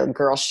better.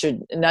 Girls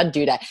should not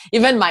do that.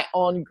 Even my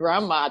own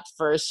grandma at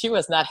first, she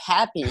was not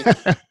happy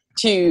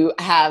to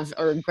have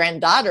her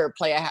granddaughter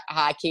play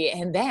hockey.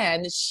 And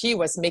then she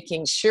was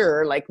making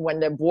sure, like when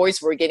the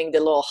boys were getting the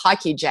little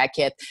hockey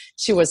jacket,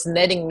 she was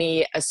knitting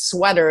me a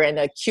sweater and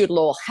a cute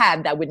little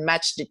hat that would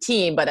match the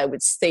team, but I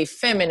would stay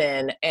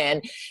feminine.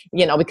 And,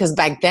 because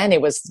back then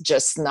it was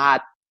just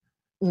not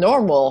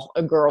normal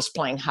girls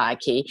playing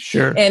hockey.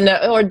 Sure. And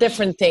or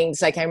different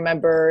things. Like I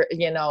remember,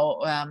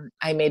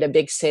 I made a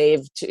big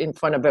save in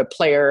front of a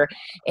player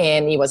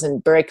and he was in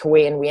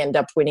breakaway and we end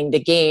up winning the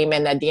game.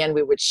 And at the end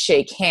we would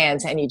shake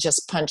hands and he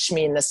just punched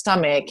me in the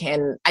stomach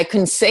and I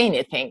couldn't say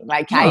anything.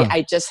 Like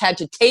I just had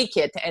to take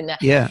it. And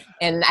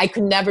and I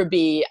could never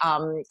be,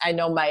 I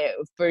know my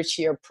first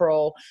year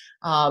pro,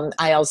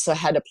 I also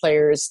had a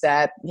players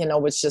that,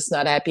 was just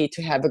not happy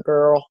to have a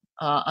girl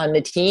on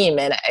the team,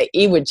 and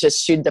he would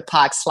just shoot the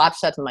puck, slap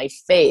shot in my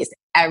face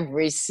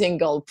every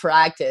single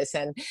practice.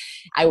 And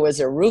I was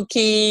a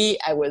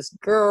rookie, I was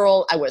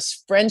girl, I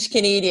was French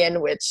Canadian,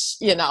 which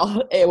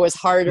it was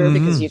harder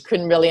because you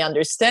couldn't really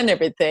understand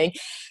everything.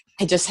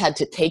 I just had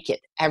to take it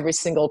every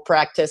single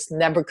practice,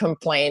 never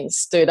complained,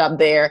 stood up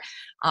there.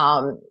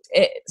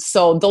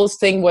 So those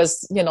things was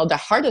the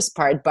hardest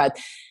part, but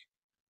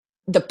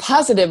the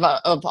positive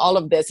of all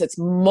of this, it's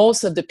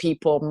most of the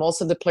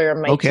player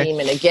on my team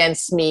and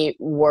against me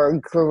were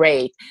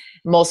great.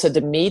 Most of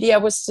the media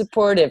was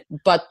supportive,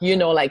 but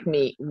like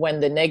me, when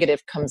the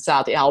negative comes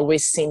out, it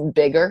always seems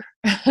bigger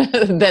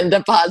than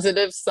the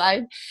positive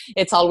side.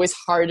 It's always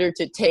harder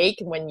to take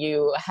when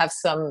you have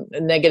some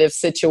negative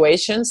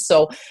situations.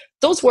 So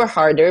those were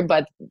harder,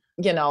 but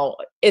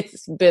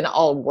it's been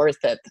all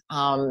worth it.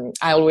 I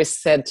always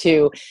said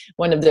too,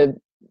 one of the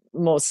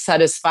most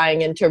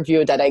satisfying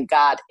interview that I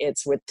got,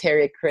 it's with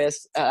Terry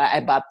Chris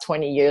about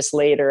 20 years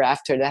later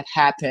after that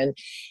happened.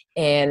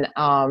 And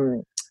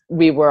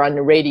we were on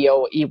the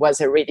radio. He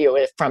was a radio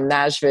from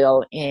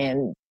Nashville,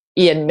 and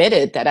he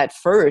admitted that at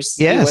first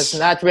he was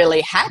not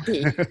really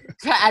happy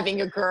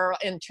having a girl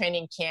in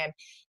training camp.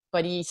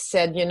 But he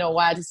said, you know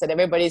what? He said,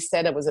 everybody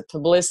said it was a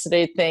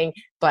publicity thing.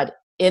 But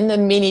in the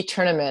mini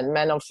tournament,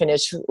 Manon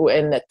finished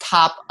in the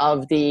top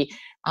of the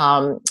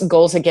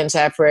goals against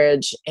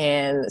average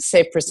and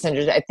save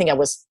percentage. I think I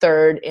was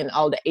third in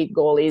all the 8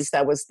 goalies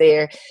that was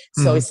there.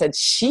 So he said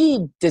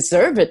she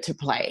deserved it to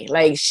play.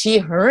 Like, she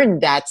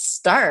earned that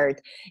start,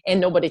 and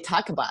nobody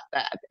talked about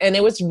that. And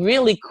it was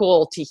really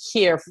cool to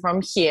hear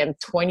from him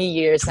 20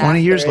 years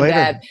later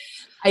that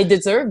I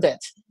deserved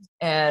it.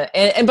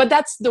 But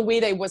that's the way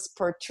that it was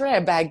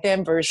portrayed back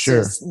then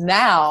versus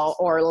now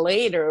or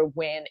later,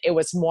 when it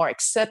was more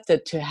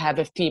accepted to have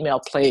a female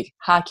play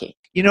hockey.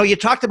 You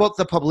talked about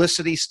the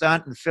publicity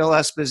stunt and Phil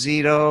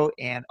Esposito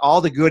and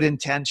all the good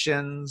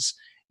intentions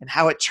and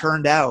how it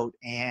turned out.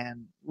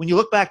 And when you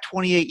look back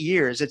 28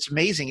 years, it's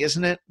amazing,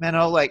 isn't it,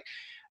 Menno? Like,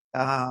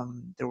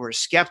 there were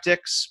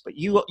skeptics, but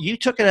you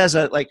took it as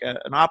an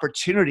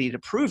opportunity to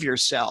prove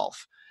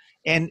yourself.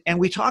 And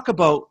we talk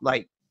about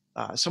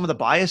some of the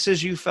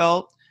biases you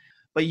felt,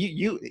 but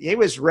it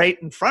was right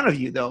in front of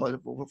you, though,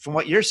 from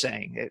what you're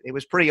saying. It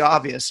was pretty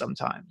obvious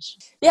sometimes.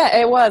 Yeah,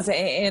 it was.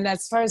 And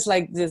as far as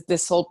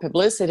this whole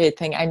publicity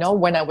thing, I know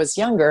when I was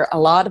younger, a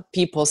lot of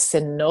people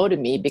said no to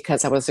me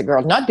because I was a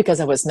girl, not because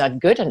I was not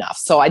good enough.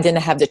 So I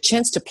didn't have the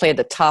chance to play at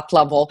the top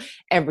level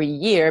every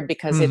year,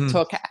 because it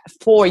took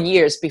 4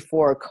 years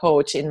before a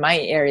coach in my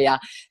area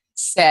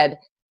said,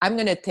 I'm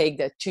going to take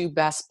the 2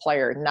 best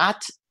player,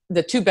 not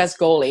the 2 best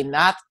goalie,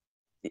 not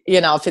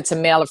if it's a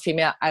male or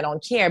female, I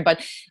don't care.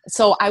 But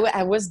so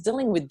I was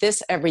dealing with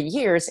this every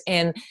years,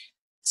 and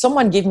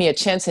someone gave me a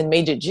chance in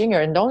major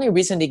junior. And the only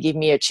reason they gave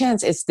me a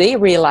chance is they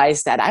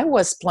realized that I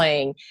was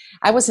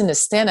in the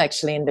stand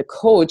actually, and the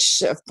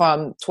coach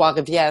from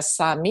Trois-Rivières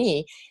saw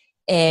me,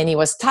 and he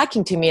was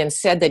talking to me and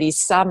said that he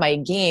saw my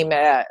game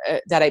that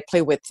I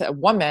played with a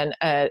woman.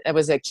 It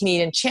was a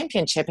Canadian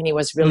championship, and he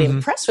was really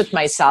impressed with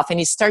myself. And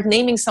he started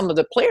naming some of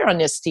the players on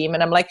this team,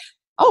 and I'm like,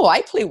 oh,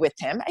 I play with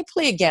him. I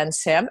play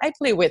against him. I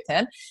play with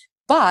him.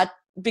 But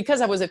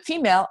because I was a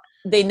female,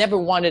 they never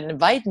wanted to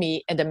invite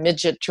me at the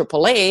midget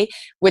AAA,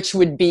 which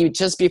would be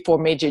just before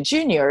major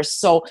juniors.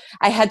 So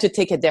I had to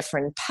take a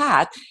different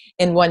path.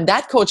 And when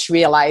that coach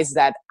realized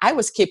that I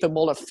was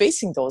capable of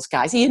facing those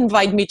guys, he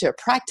invited me to a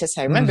practice.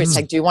 I remember it's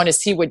like, do you want to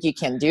see what you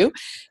can do?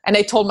 And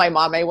I told my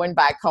mom, I went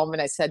back home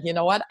and I said, you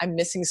know what? I'm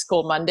missing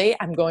school Monday.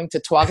 I'm going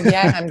to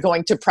Trois-Rivières. I'm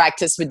going to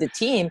practice with the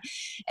team.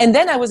 And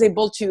then I was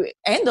able to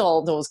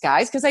handle those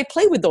guys because I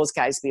played with those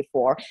guys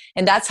before.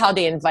 And that's how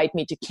they invite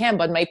me to camp.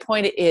 But my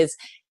point is,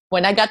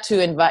 when I got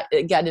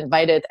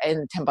invited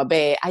in Tampa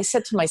Bay, I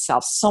said to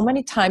myself, so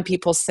many times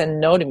people said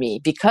no to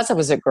me because I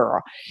was a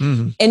girl.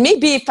 And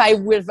maybe if I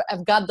would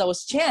have got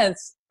those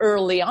chances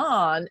early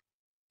on,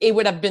 it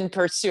would have been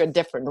pursued a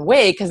different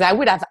way, because I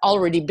would have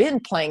already been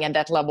playing at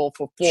that level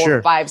for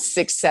 4, 5,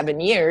 6, 7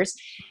 years.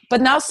 But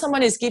now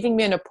someone is giving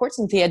me an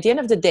opportunity. At the end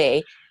of the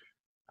day,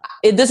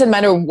 it doesn't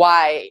matter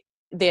why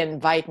they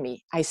invite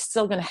me. I'm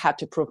still going to have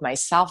to prove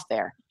myself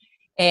there.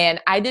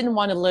 And I didn't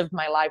want to live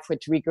my life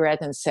with regret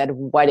and said,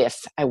 what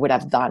if I would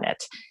have done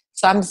it?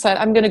 So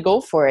I'm going to go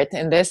for it.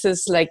 And this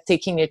is like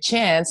taking a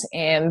chance.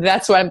 And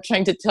that's what I'm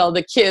trying to tell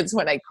the kids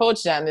when I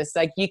coach them. It's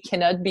like, you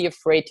cannot be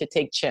afraid to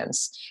take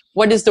chance.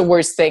 What is the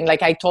worst thing?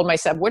 Like I told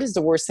myself, what is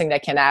the worst thing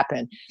that can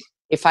happen?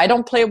 If I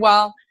don't play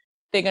well,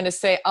 they're going to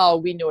say, oh,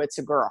 we know it's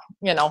a girl.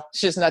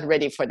 She's not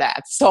ready for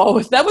that.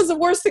 So that was the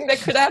worst thing that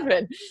could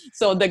happen.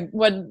 So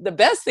the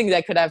best thing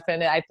that could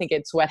happen, I think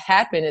it's what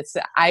happened. It's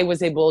I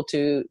was able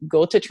to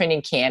go to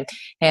training camp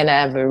and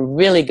have a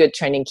really good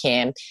training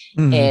camp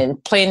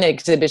and play an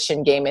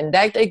exhibition game. And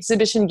that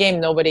exhibition game,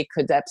 nobody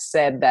could have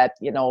said that,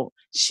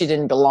 she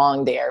didn't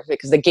belong there,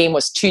 because the game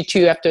was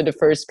 2-2 after the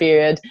first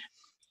period.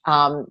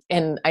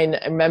 And I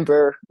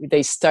remember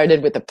they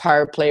started with the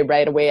power play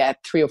right away. I had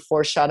 3 or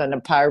 4 shots on the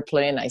power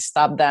play and I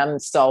stopped them.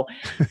 So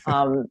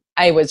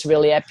I was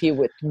really happy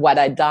with what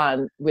I'd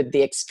done with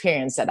the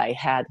experience that I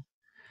had.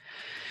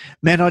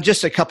 Menno,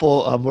 just a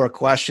couple more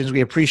questions.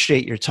 We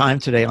appreciate your time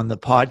today on the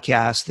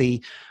podcast.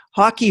 The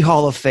Hockey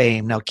Hall of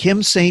Fame. Now,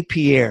 Kim St.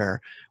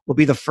 Pierre will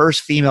be the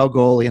first female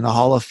goalie in the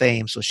Hall of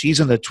Fame. So she's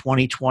in the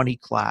 2020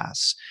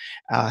 class.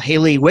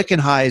 Hayley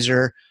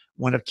Wickenheiser,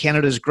 one of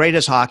Canada's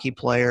greatest hockey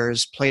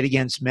players, played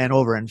against men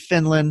over in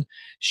Finland.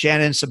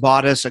 Shannon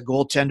Sabatis, a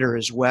goaltender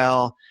as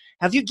well.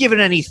 Have you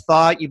given any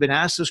thought? You've been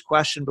asked this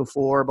question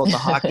before about the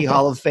Hockey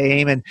Hall of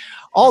Fame and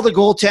all the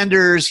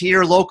goaltenders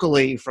here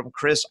locally, from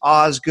Chris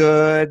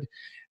Osgood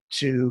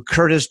to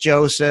Curtis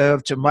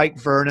Joseph to Mike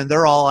Vernon.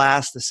 They're all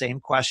asked the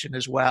same question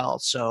as well.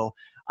 So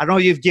I know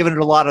you've given it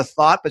a lot of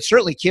thought, but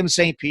certainly Kim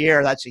St.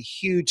 Pierre, that's a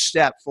huge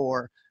step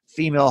for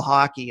female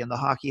hockey in the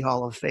Hockey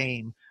Hall of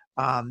Fame.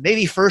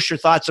 Maybe first your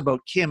thoughts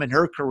about Kim and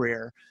her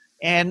career,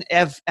 and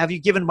have you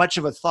given much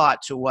of a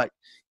thought to what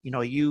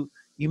you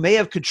may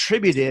have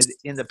contributed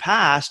in the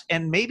past,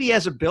 and maybe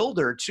as a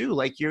builder too,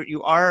 like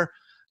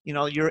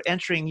you're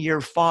entering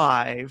year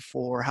 5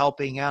 for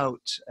helping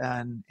out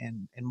and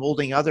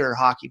molding other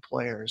hockey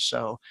players.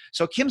 So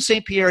Kim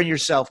St. Pierre and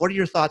yourself, what are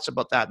your thoughts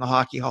about that in the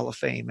Hockey Hall of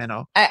Fame?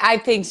 I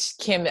think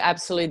Kim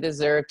absolutely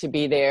deserved to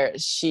be there.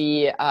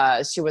 She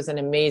was an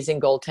amazing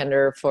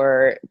goaltender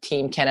for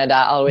Team Canada.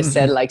 I always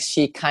said, like,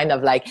 she kind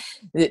of like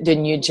the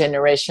new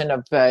generation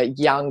of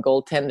young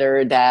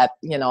goaltender that,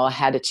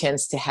 had a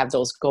chance to have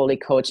those goalie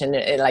coach. And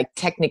like,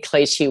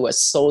 technically she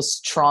was so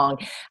strong.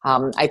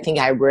 I think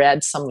I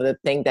read some of the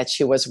things that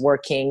she was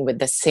working with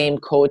the same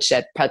coach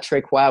that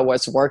Patrick Roy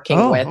was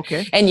working with.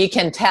 Okay. And you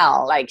can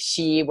tell, like,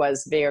 she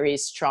was very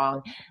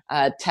strong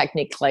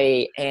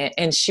technically,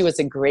 and she was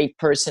a great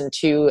person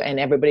too, and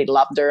everybody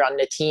loved her on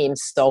the team.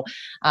 So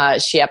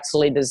she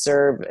absolutely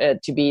deserved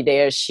to be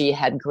there. She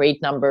had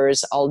great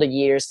numbers all the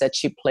years that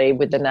she played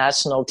with the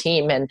national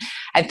team. And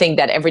I think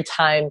that every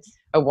time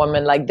a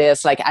woman like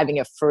this, like having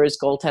a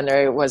first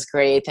goaltender was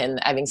great, and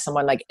having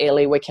someone like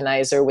Ailey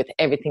Wickenheiser with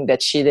everything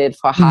that she did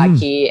for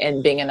hockey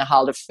and being in the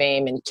Hall of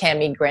Fame, and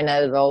Cammy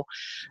Granado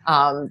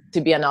to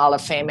be in the Hall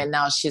of Fame, and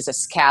now she's a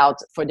scout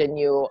for the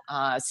new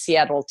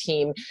Seattle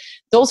team.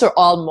 Those are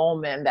all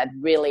moments that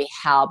really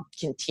help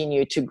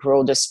continue to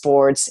grow the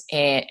sports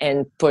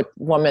and put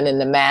women in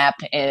the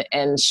map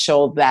and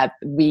show that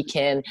we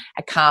can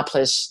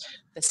accomplish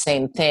the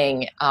same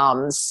thing.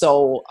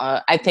 So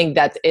I think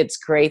that it's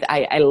great.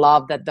 I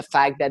love that the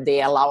fact that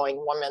they're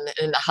allowing women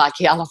in the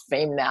Hockey Hall of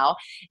Fame now,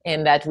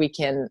 and that we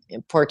can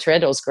portray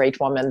those great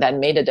women that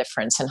made a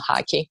difference in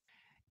hockey.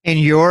 And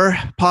your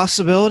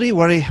possibility,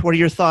 what are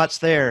your thoughts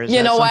there?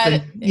 You know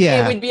what?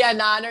 Yeah. It would be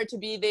an honor to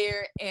be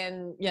there,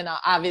 and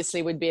obviously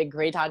it would be a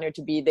great honor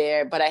to be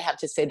there. But I have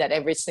to say that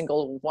every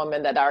single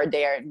woman that are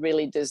there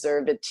really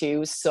deserve it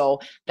too. So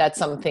that's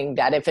something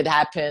that if it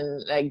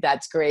happened, like,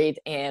 that's great.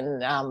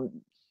 And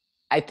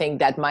I think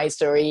that my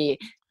story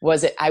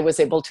I was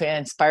able to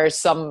inspire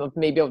some of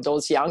maybe of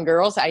those young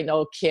girls. I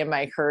know Kim,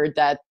 I heard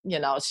that,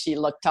 she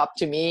looked up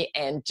to me,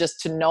 and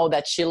just to know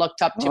that she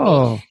looked up to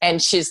me,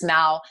 and she's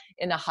now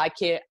in the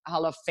Hockey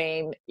Hall of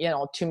Fame,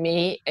 to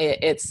me,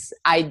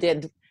 I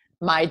did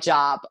my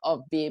job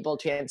of being able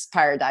to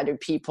inspire other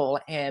people.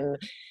 And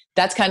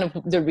that's kind of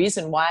the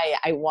reason why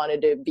I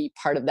wanted to be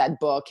part of that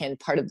book and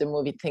part of the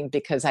movie thing,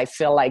 because I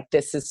feel like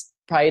this is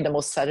probably the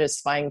most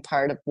satisfying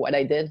part of what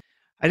I did.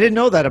 I didn't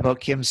know that about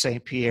Kim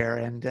St. Pierre,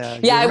 and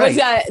I was.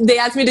 They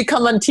asked me to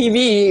come on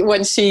TV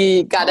when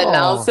she got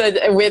announced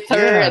with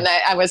her, and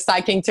I was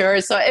talking to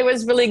her. So it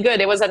was really good.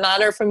 It was an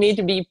honor for me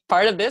to be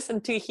part of this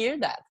and to hear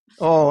that.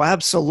 Oh,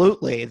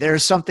 absolutely.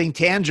 There's something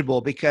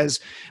tangible, because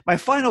my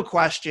final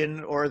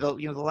question, or the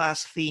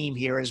last theme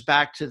here, is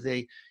back to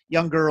the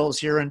young girls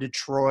here in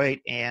Detroit,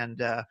 and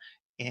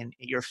in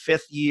your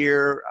 5th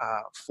year,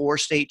 4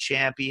 state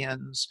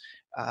champions.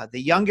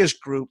 The youngest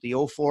group, the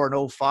 04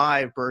 and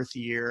 05 birth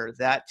year,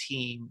 that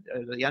team,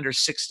 the under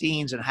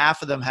 16s, and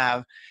half of them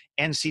have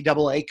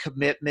NCAA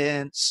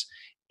commitments,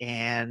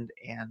 and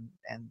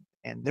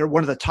they're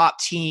one of the top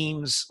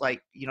teams,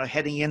 like,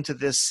 heading into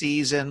this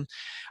season.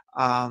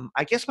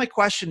 I guess my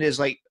question is,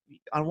 like,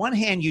 on one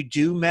hand, you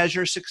do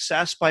measure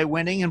success by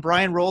winning, and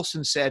Brian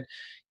Rolston said,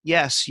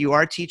 yes, you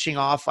are teaching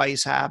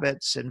off-ice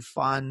habits and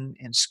fun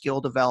and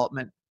skill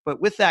development,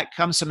 but with that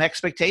comes some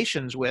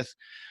expectations with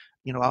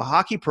a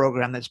hockey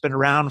program that's been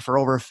around for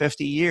over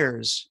 50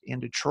 years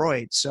in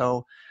Detroit.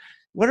 So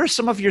what are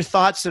some of your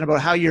thoughts then about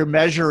how you're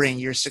measuring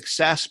your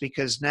success?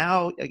 Because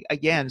now,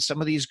 again,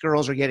 some of these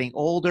girls are getting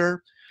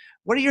older.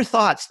 What are your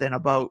thoughts then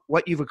about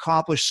what you've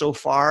accomplished so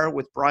far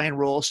with Brian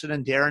Rolston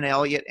and Darren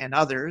Elliott and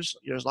others?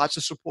 There's lots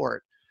of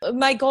support.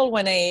 My goal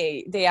when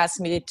they asked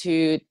me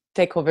to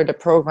take over the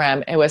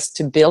program, it was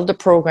to build the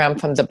program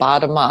from the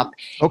bottom up,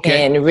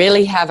 and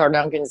really have an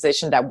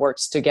organization that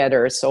works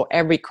together. So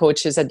every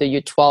coach is at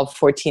the U12,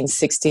 14,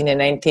 16, and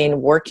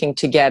 19 working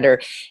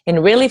together,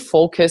 and really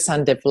focus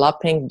on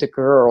developing the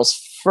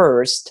girls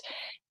first,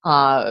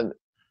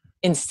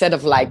 instead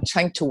of like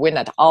trying to win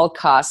at all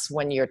costs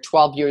when you're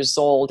 12 years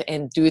old,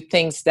 and do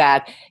things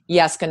that,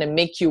 yes, going to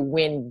make you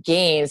win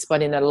games,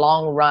 but in the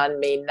long run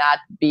may not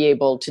be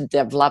able to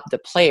develop the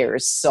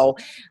players. So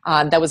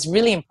that was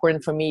really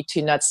important for me,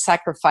 to not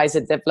sacrifice the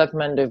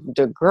development of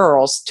the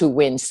girls to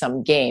win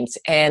some games.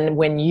 And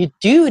when you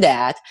do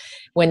that,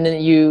 when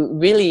you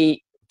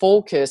really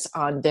focus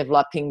on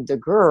developing the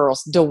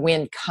girls, the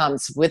win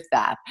comes with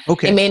that.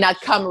 It may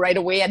not come right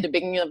away at the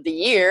beginning of the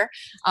year.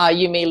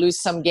 You may lose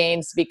some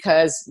games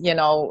because,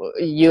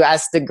 you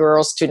ask the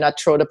girls to not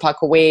throw the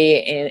puck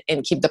away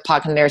and keep the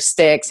puck on their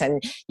sticks,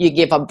 and you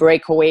give up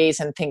breakaways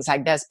and things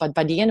like this. But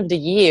by the end of the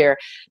year,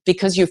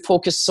 because you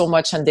focus so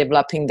much on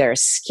developing their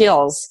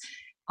skills,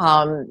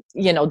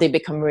 they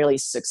become really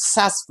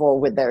successful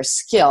with their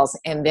skills,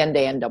 and then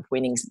they end up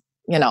winning,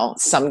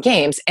 some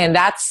games. And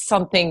that's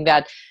something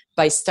that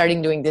by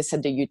starting doing this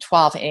at the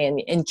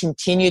U12 and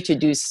continue to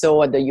do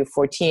so at the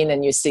U14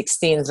 and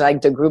U16,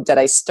 like the group that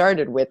I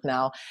started with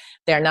now,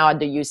 they're now at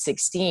the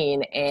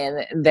U16,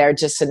 and they're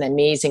just an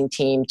amazing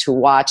team to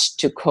watch,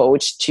 to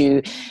coach,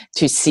 to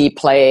see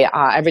play.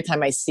 Every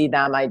time I see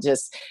them,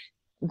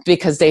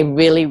 because they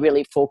really,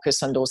 really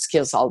focus on those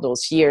skills all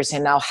those years.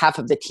 And now half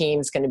of the team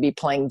is going to be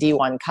playing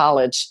D1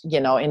 college,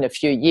 in a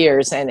few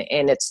years. And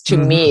it's, to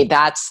me,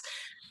 that's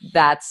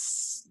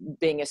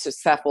being a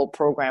successful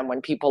program when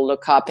people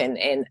look up,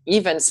 and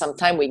even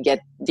sometimes we get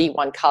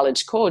D1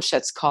 college coach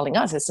that's calling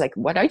us. It's like,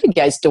 what are you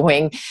guys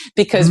doing?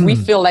 Because we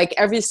feel like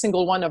every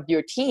single one of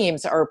your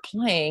teams are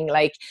playing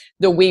like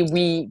the way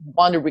we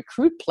want to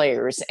recruit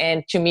players.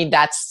 And to me,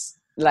 that's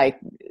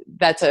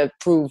a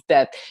proof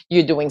that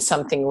you're doing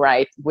something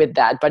right with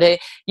that. But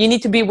you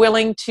need to be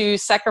willing to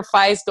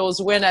sacrifice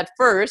those wins at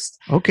first,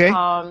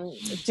 to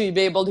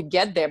be able to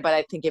get there. But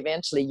I think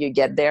eventually you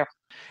get there.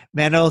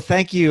 Menno,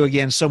 thank you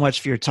again so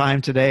much for your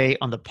time today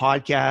on the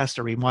podcast.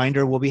 A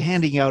reminder, we'll be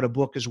handing out a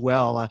book as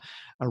well,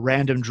 a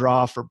random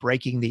draw for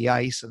Breaking the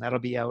Ice, and that'll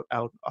be out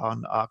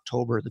on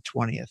October the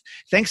 20th.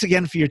 Thanks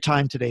again for your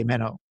time today,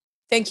 Menno.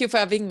 Thank you for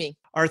having me.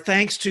 Our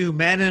thanks to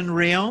Manon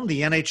Rhéaume,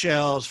 the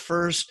NHL's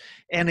first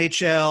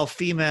NHL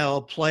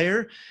female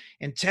player.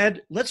 And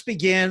Ted, let's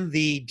begin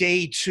the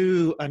day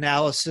 2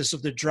 analysis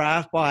of the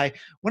draft by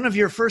one of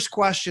your first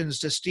questions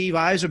to Steve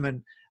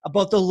Yzerman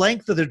about the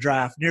length of the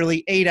draft,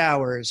 nearly 8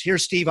 hours.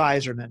 Here's Steve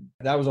Yzerman.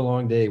 That was a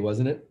long day,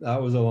 wasn't it?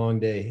 That was a long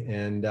day.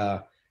 And,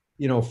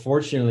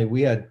 fortunately,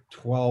 we had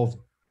 12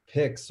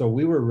 picks, so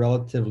we were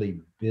relatively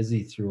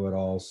busy through it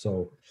all.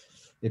 So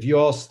if you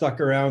all stuck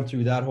around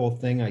through that whole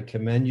thing, I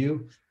commend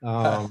you.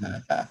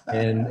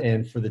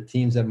 And for the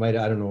teams that might,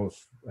 I don't know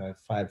if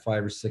I had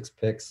 5 or 6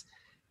 picks,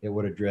 it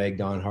would have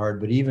dragged on hard.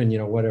 But even,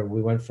 whatever,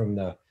 we went from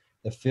the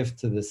 5th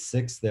to the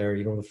 6th there.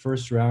 The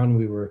first round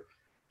we were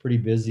pretty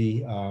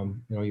busy.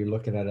 You're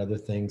looking at other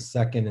things.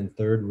 2nd and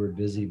 3rd were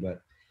busy,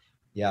 but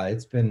yeah,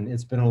 it's been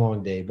a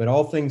long day. But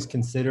all things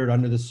considered,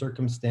 under the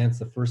circumstance,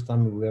 the first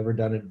time we've ever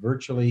done it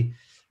virtually,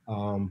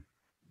 I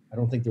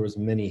don't think there was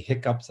many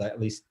hiccups, at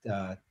least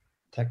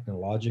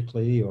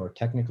technologically or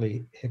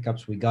technically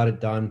hiccups. We got it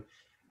done.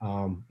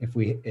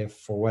 If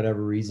for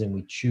whatever reason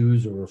we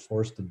choose or we're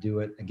forced to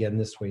do it again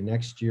this way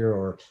next year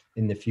or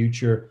in the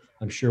future,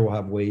 I'm sure we'll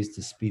have ways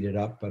to speed it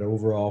up. But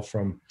overall,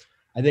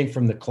 I think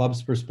from the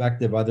club's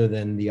perspective, other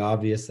than the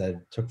obvious that it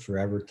took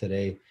forever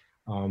today,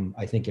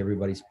 I think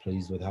everybody's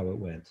pleased with how it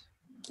went.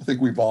 I think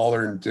we've all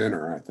earned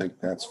dinner. I think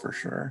that's for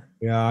sure.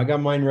 Yeah, I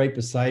got mine right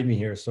beside me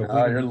here. So if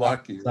you're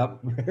lucky. Up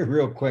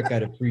real quick,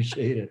 I'd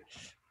appreciate it.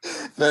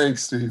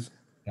 Thanks, Steve.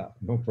 Yeah,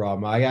 no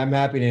problem. I'm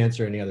happy to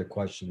answer any other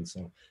questions.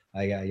 So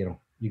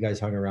you guys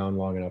hung around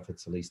long enough.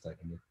 It's the least I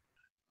can do.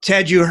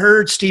 Ted, you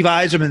heard Steve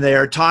Yzerman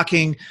there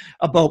talking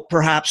about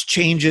perhaps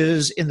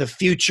changes in the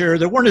future.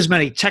 There weren't as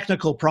many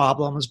technical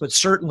problems, but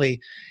certainly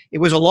it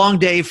was a long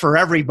day for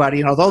everybody.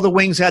 And although the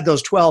Wings had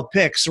those 12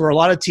 picks, there were a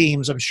lot of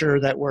teams, I'm sure,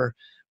 that were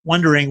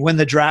wondering when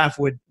the draft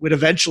would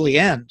eventually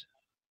end.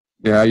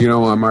 Yeah,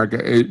 Mark,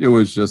 it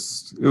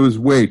was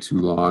way too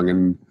long.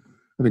 And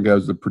I think that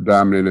was the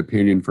predominant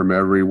opinion from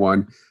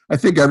everyone. I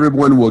think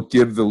everyone will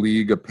give the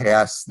league a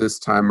pass this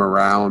time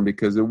around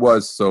because it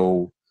was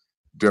so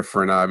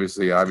different.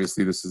 Obviously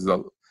this is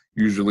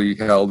usually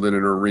held in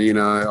an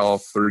arena. All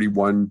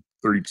 31,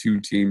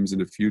 32 teams in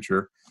the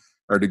future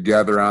are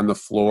together on the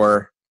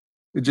floor.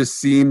 It just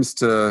seems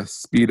to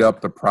speed up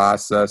the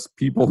process.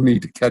 People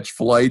need to catch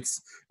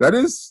flights.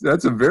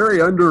 That's a very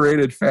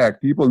underrated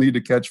fact. People need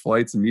to catch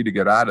flights and need to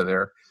get out of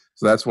there.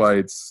 So that's why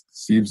it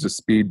seems to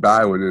speed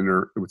by when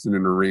it's in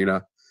an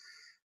arena.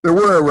 There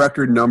were a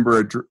record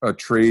number of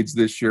trades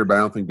this year, but I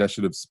don't think that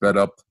should have sped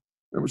up.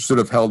 It should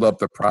have held up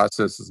the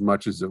process as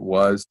much as it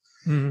was.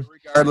 Mm-hmm.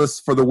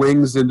 Regardless, for the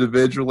Wings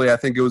individually, I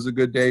think it was a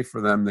good day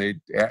for them. They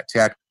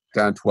tacked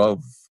on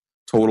 12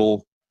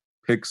 total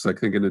picks, I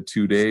think, in the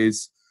 2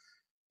 days.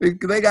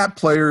 They got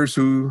players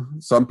who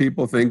some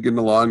people think in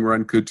the long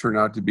run could turn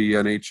out to be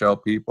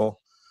NHL people.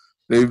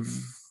 They've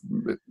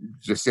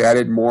just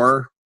added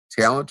more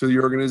talent to the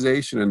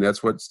organization, and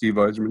that's what Steve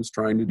Yzerman's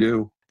trying to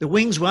do. The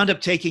Wings wound up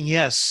taking,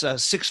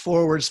 6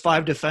 forwards,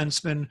 5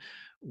 defensemen,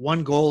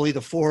 1 goalie.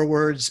 The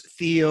forwards,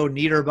 Theo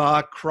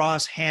Niederbach,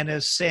 Cross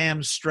Hannes,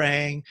 Sam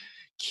Strang,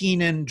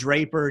 Keenan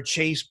Draper,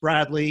 Chase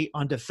Bradley.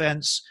 On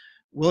defense,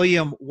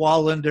 William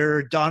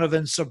Wallander,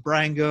 Donovan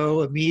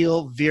Sabrango,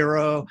 Emil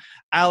Vero,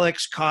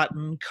 Alex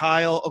Cotton,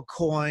 Kyle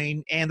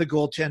Aucoin, and the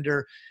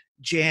goaltender,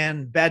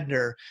 Jan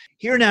Bednar.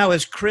 Here now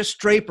is Chris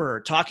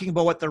Draper talking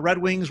about what the Red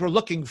Wings were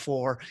looking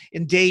for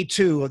in day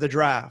 2 of the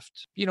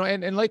draft.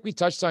 And like we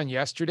touched on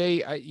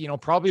yesterday,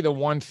 probably the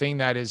one thing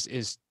that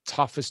is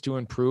toughest to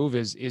improve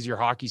is your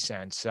hockey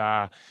sense.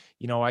 I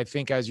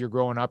think as you're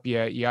growing up,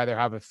 you either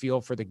have a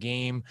feel for the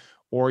game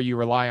or you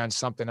rely on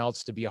something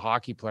else to be a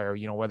hockey player,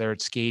 whether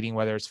it's skating,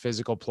 whether it's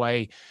physical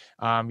play.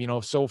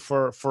 So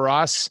for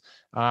us,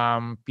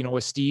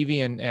 with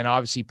Stevie and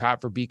obviously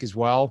Pat Verbeek as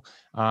well,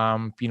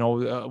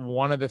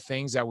 one of the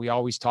things that we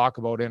always talk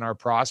about in our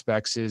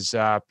prospects is,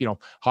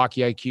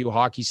 hockey IQ,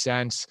 hockey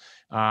sense,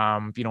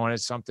 and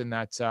it's something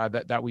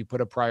that we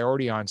put a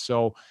priority on.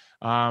 So,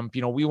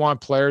 we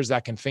want players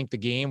that can think the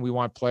game. We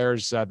want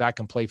players that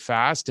can play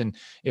fast. And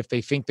if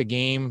they think the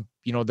game,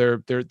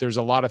 there's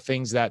a lot of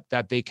things that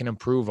they can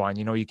improve on.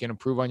 You can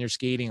improve on your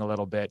skating a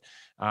little bit.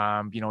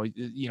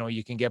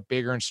 You can get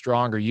bigger and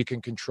stronger. You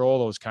can control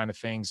those kind of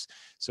things.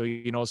 So,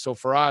 so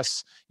for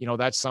us,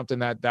 that's something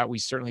that we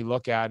certainly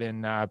look at.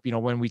 And,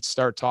 when we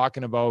start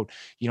talking about,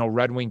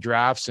 Red Wing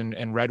drafts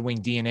and Red Wing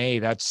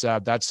DNA,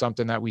 that's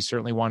something that we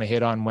certainly want to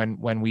hit on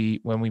when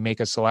we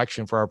make a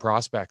selection for our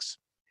prospects.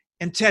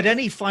 And Ted,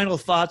 any final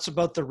thoughts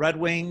about the Red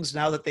Wings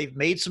now that they've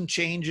made some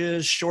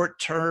changes, short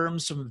term,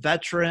 some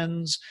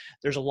veterans?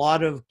 There's a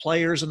lot of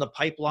players in the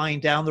pipeline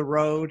down the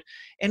road.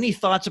 Any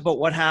thoughts about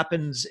what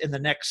happens in the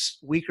next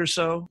week or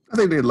so? I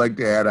think they'd like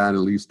to add on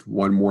at least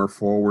one more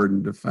forward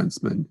and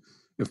defenseman,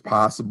 if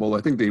possible.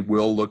 I think they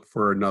will look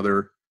for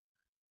another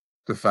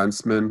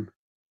defenseman,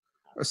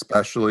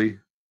 especially.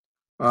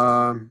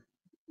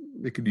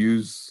 They could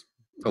use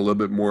a little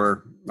bit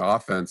more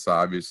offense,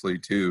 obviously,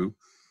 too.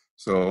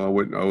 So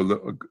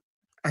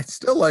I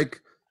still like.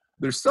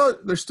 There's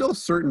still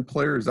certain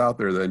players out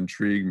there that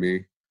intrigue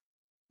me.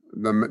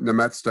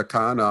 Nemeth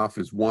Stakhanov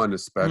is one,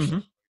 especially. Mm-hmm.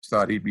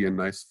 Thought he'd be a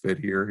nice fit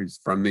here.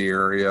 He's from the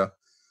area,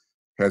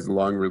 has a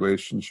long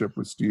relationship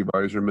with Steve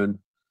Yzerman.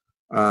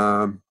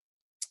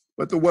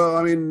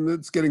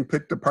 It's getting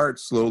picked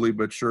apart slowly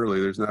but surely.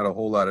 There's not a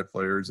whole lot of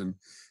players, and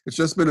it's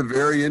just been a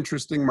very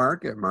interesting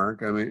market,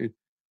 Mark. I mean,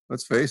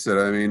 let's face it.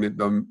 I mean,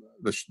 the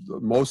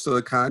most of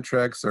the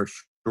contracts are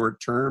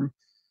short term.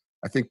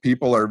 I think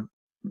people are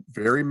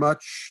very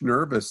much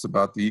nervous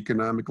about the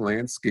economic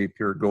landscape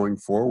here going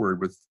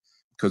forward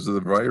because of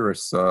the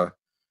virus.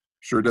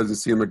 Sure doesn't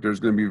seem like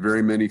there's going to be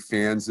very many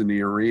fans in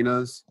the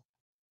arenas.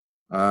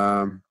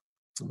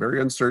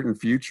 Very uncertain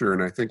future,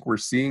 and I think we're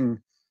seeing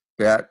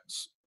that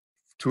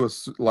to a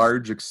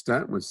large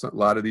extent with a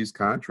lot of these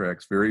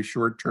contracts. Very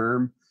short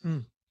term,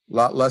 a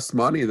lot less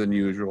money than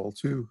usual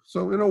too.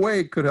 So in a way,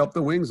 it could help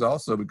the Wings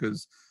also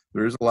because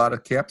there's a lot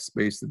of cap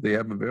space that they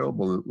have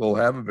available and will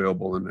have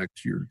available in the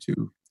next year or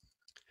two.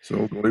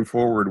 So going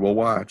forward, we'll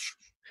watch.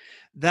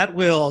 That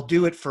will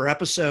do it for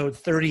episode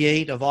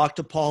 38 of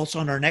Octopulse.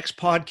 On our next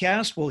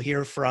podcast, we'll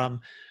hear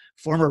from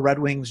former Red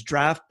Wings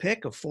draft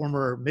pick, a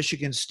former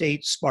Michigan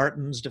State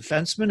Spartans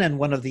defenseman, and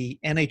one of the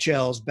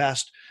NHL's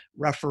best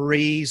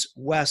referees,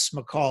 Wes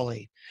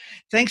McCauley.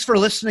 Thanks for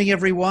listening,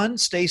 everyone.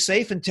 Stay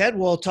safe, and Ted,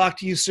 we'll talk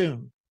to you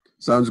soon.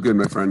 Sounds good,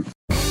 my friend.